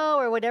you know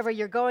or whatever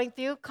you're going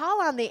through. Call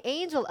on the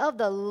angel of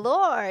the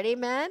Lord,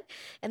 amen?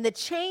 And the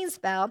chains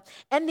fell.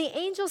 And the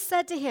angel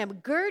said to him,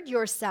 gird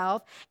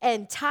yourself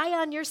and tie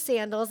on your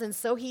sandals. And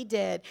so he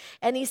did.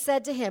 And he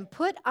said to him,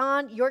 put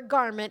on your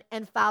garment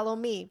and follow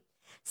me.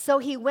 So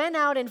he went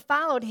out and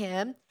followed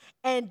him,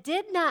 and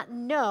did not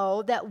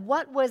know that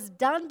what was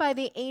done by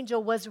the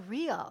angel was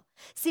real.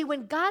 See,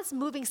 when God's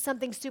moving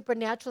something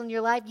supernatural in your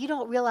life, you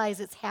don't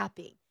realize it's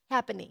happening.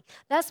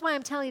 That's why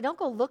I'm telling you, don't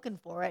go looking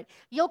for it.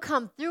 You'll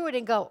come through it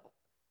and go,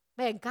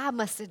 man, God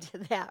must have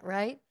did that,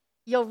 right?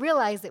 You'll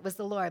realize it was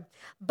the Lord.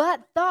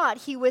 But thought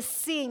he was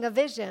seeing a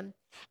vision.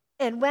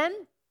 And when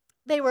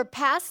when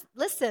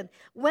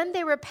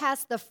they were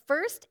past the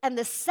first and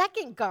the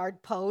second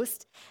guard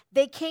post,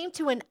 they came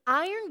to an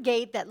iron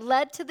gate that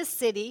led to the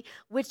city,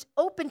 which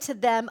opened to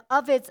them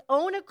of its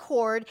own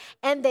accord,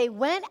 and they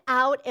went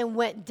out and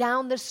went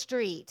down the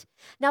street.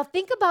 Now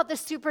think about the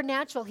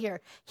supernatural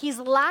here. He's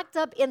locked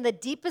up in the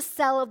deepest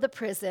cell of the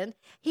prison.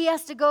 He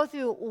has to go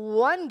through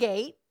one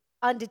gate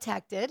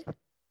undetected,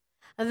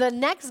 the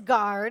next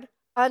guard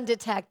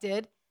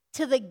undetected,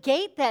 to the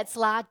gate that's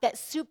locked that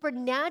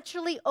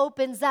supernaturally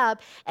opens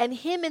up, and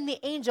him and the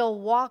angel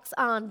walks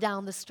on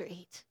down the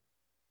street.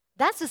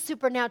 That's the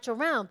supernatural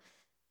realm.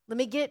 Let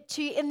me get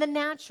to you in the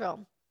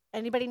natural.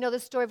 Anybody know the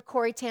story of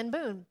Corrie ten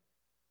Boom?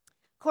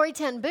 Corrie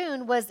ten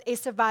Boom was a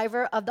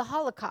survivor of the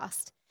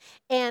Holocaust,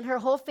 and her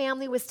whole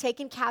family was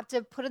taken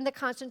captive, put in the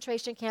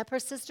concentration camp. Her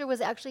sister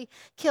was actually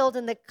killed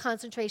in the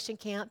concentration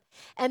camp,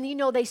 and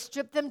they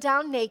stripped them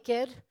down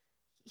naked,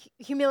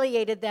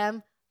 humiliated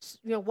them,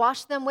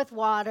 washed them with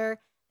water.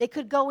 They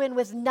could go in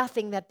with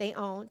nothing that they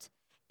owned.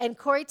 And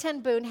Corrie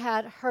ten Boom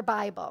had her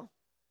Bible.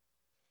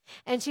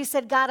 And she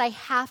said, God, I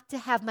have to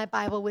have my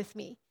Bible with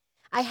me.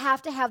 I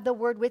have to have the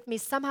word with me.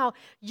 Somehow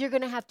you're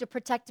going to have to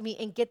protect me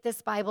and get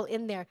this Bible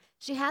in there.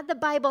 She had the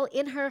Bible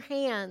in her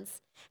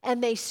hands,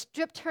 and they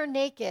stripped her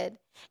naked,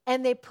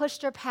 and they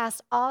pushed her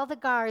past all the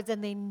guards,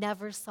 and they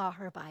never saw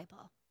her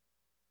Bible.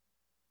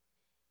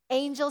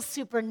 Angels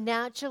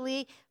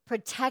supernaturally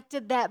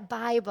protected that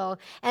Bible,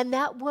 and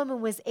that woman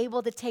was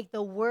able to take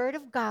the word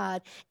of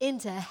God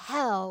into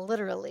hell,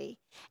 literally,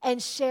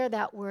 and share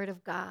that word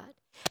of God.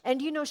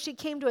 And she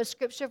came to a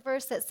scripture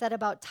verse that said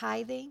about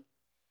tithing,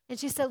 and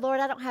she said,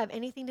 Lord, I don't have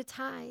anything to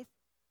tithe.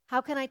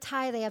 How can I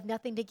tithe? I have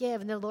nothing to give.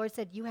 And the Lord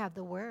said, you have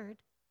the word.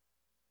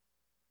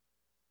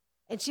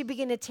 And she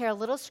began to tear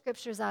little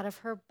scriptures out of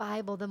her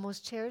Bible, the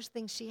most cherished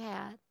thing she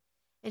had,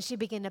 and she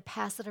began to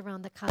pass it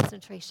around the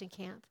concentration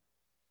camp.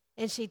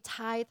 And she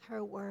tithed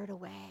her word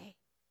away.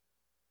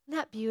 Isn't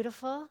that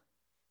beautiful?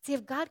 See,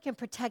 if God can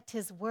protect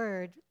his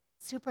word,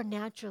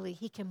 supernaturally,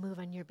 he can move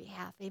on your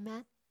behalf.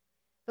 Amen?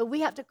 But we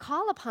have to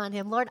call upon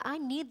him. Lord, I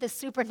need the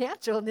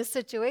supernatural in this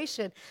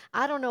situation.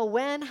 I don't know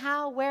when,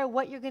 how, where,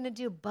 what you're going to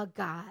do, but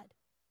God.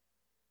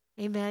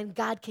 Amen?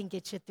 God can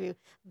get you through.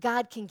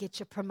 God can get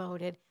you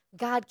promoted.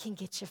 God can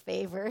get you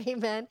favor.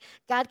 Amen?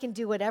 God can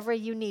do whatever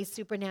you need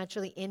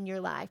supernaturally in your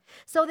life.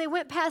 So they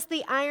went past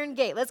the iron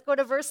gate. Let's go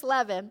to verse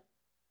 11.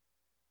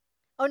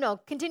 Oh,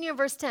 no, continue in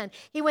verse 10.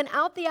 He went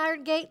out the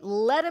iron gate,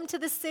 led him to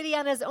the city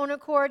on his own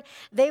accord.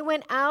 They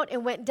went out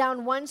and went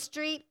down one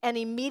street, and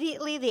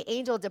immediately the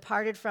angel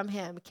departed from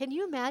him. Can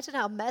you imagine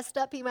how messed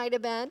up he might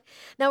have been?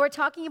 Now, we're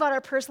talking about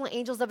our personal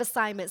angels of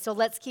assignment, so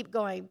let's keep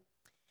going.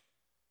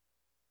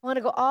 I want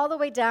to go all the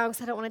way down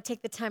because I don't want to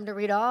take the time to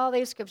read all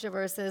these scripture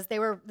verses. They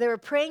were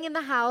praying in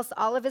the house,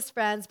 all of his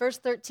friends. Verse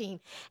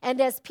 13,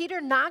 and as Peter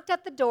knocked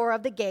at the door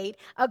of the gate,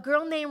 a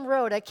girl named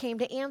Rhoda came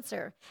to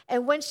answer.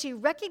 And when she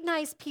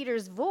recognized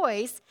Peter's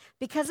voice,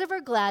 because of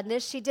her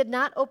gladness, she did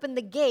not open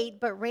the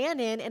gate, but ran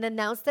in and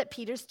announced that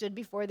Peter stood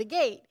before the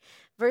gate.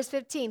 Verse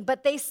 15,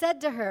 but they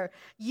said to her,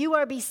 you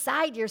are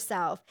beside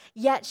yourself.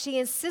 Yet she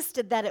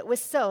insisted that it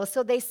was so.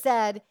 So they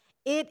said,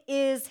 it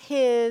is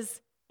his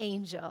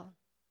angel.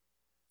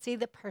 See,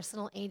 the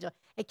personal angel.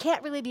 It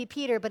can't really be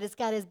Peter, but it's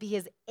got to be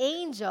his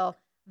angel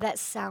that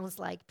sounds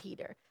like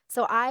Peter.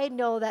 So I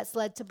know that's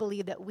led to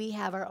believe that we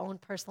have our own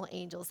personal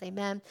angels,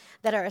 amen,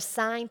 that are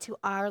assigned to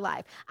our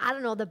life. I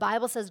don't know, the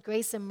Bible says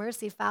grace and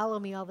mercy follow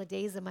me all the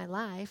days of my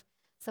life.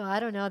 So I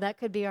don't know, that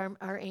could be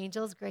our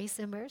angels, grace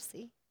and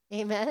mercy,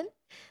 amen.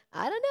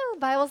 I don't know, the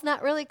Bible's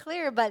not really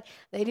clear, but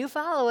they do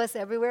follow us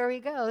everywhere we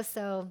go.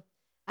 So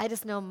I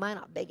just know mine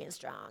are big and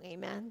strong,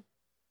 amen.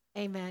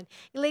 Amen.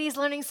 Ladies,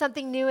 learning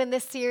something new in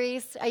this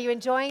series. Are you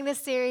enjoying this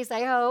series?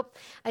 I hope.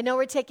 I know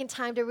we're taking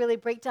time to really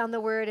break down the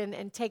word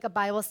and take a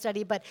Bible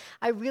study, but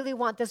I really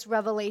want this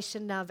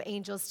revelation of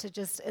angels to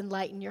just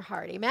enlighten your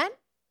heart. Amen?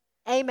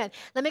 Amen.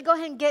 Let me go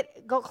ahead and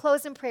go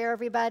close in prayer,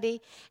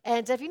 everybody.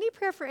 And if you need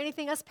prayer for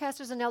anything, us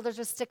pastors and elders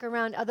will stick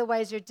around.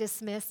 Otherwise, you're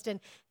dismissed,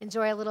 and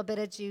enjoy a little bit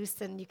of juice,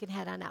 and you can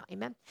head on out.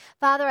 Amen.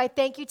 Father, I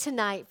thank you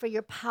tonight for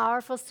your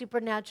powerful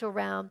supernatural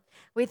realm.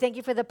 We thank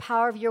you for the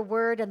power of your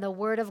word and the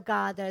word of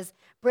God that is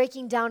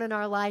breaking down in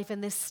our life in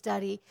this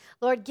study.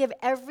 Lord, give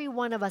every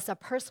one of us a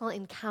personal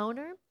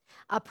encounter,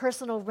 a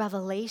personal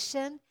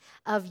revelation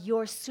of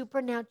your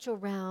supernatural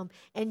realm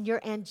and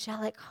your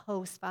angelic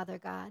host, Father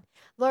God.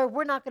 Lord,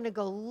 we're not going to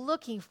go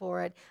looking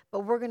for it,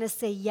 but we're going to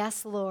say,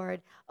 yes,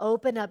 Lord,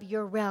 open up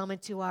your realm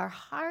into our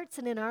hearts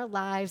and in our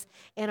lives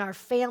and our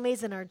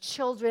families and our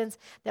children's,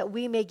 that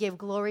we may give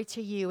glory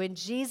to you. In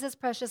Jesus'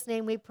 precious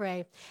name we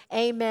pray.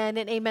 Amen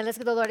and amen. Let's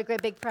give the Lord a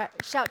great big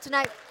shout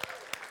tonight.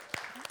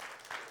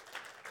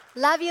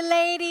 Love you,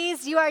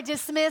 ladies. You are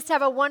dismissed.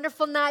 Have a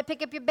wonderful night.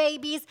 Pick up your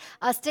babies.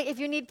 If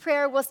you need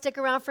prayer, we'll stick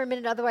around for a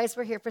minute. Otherwise,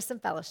 we're here for some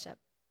fellowship.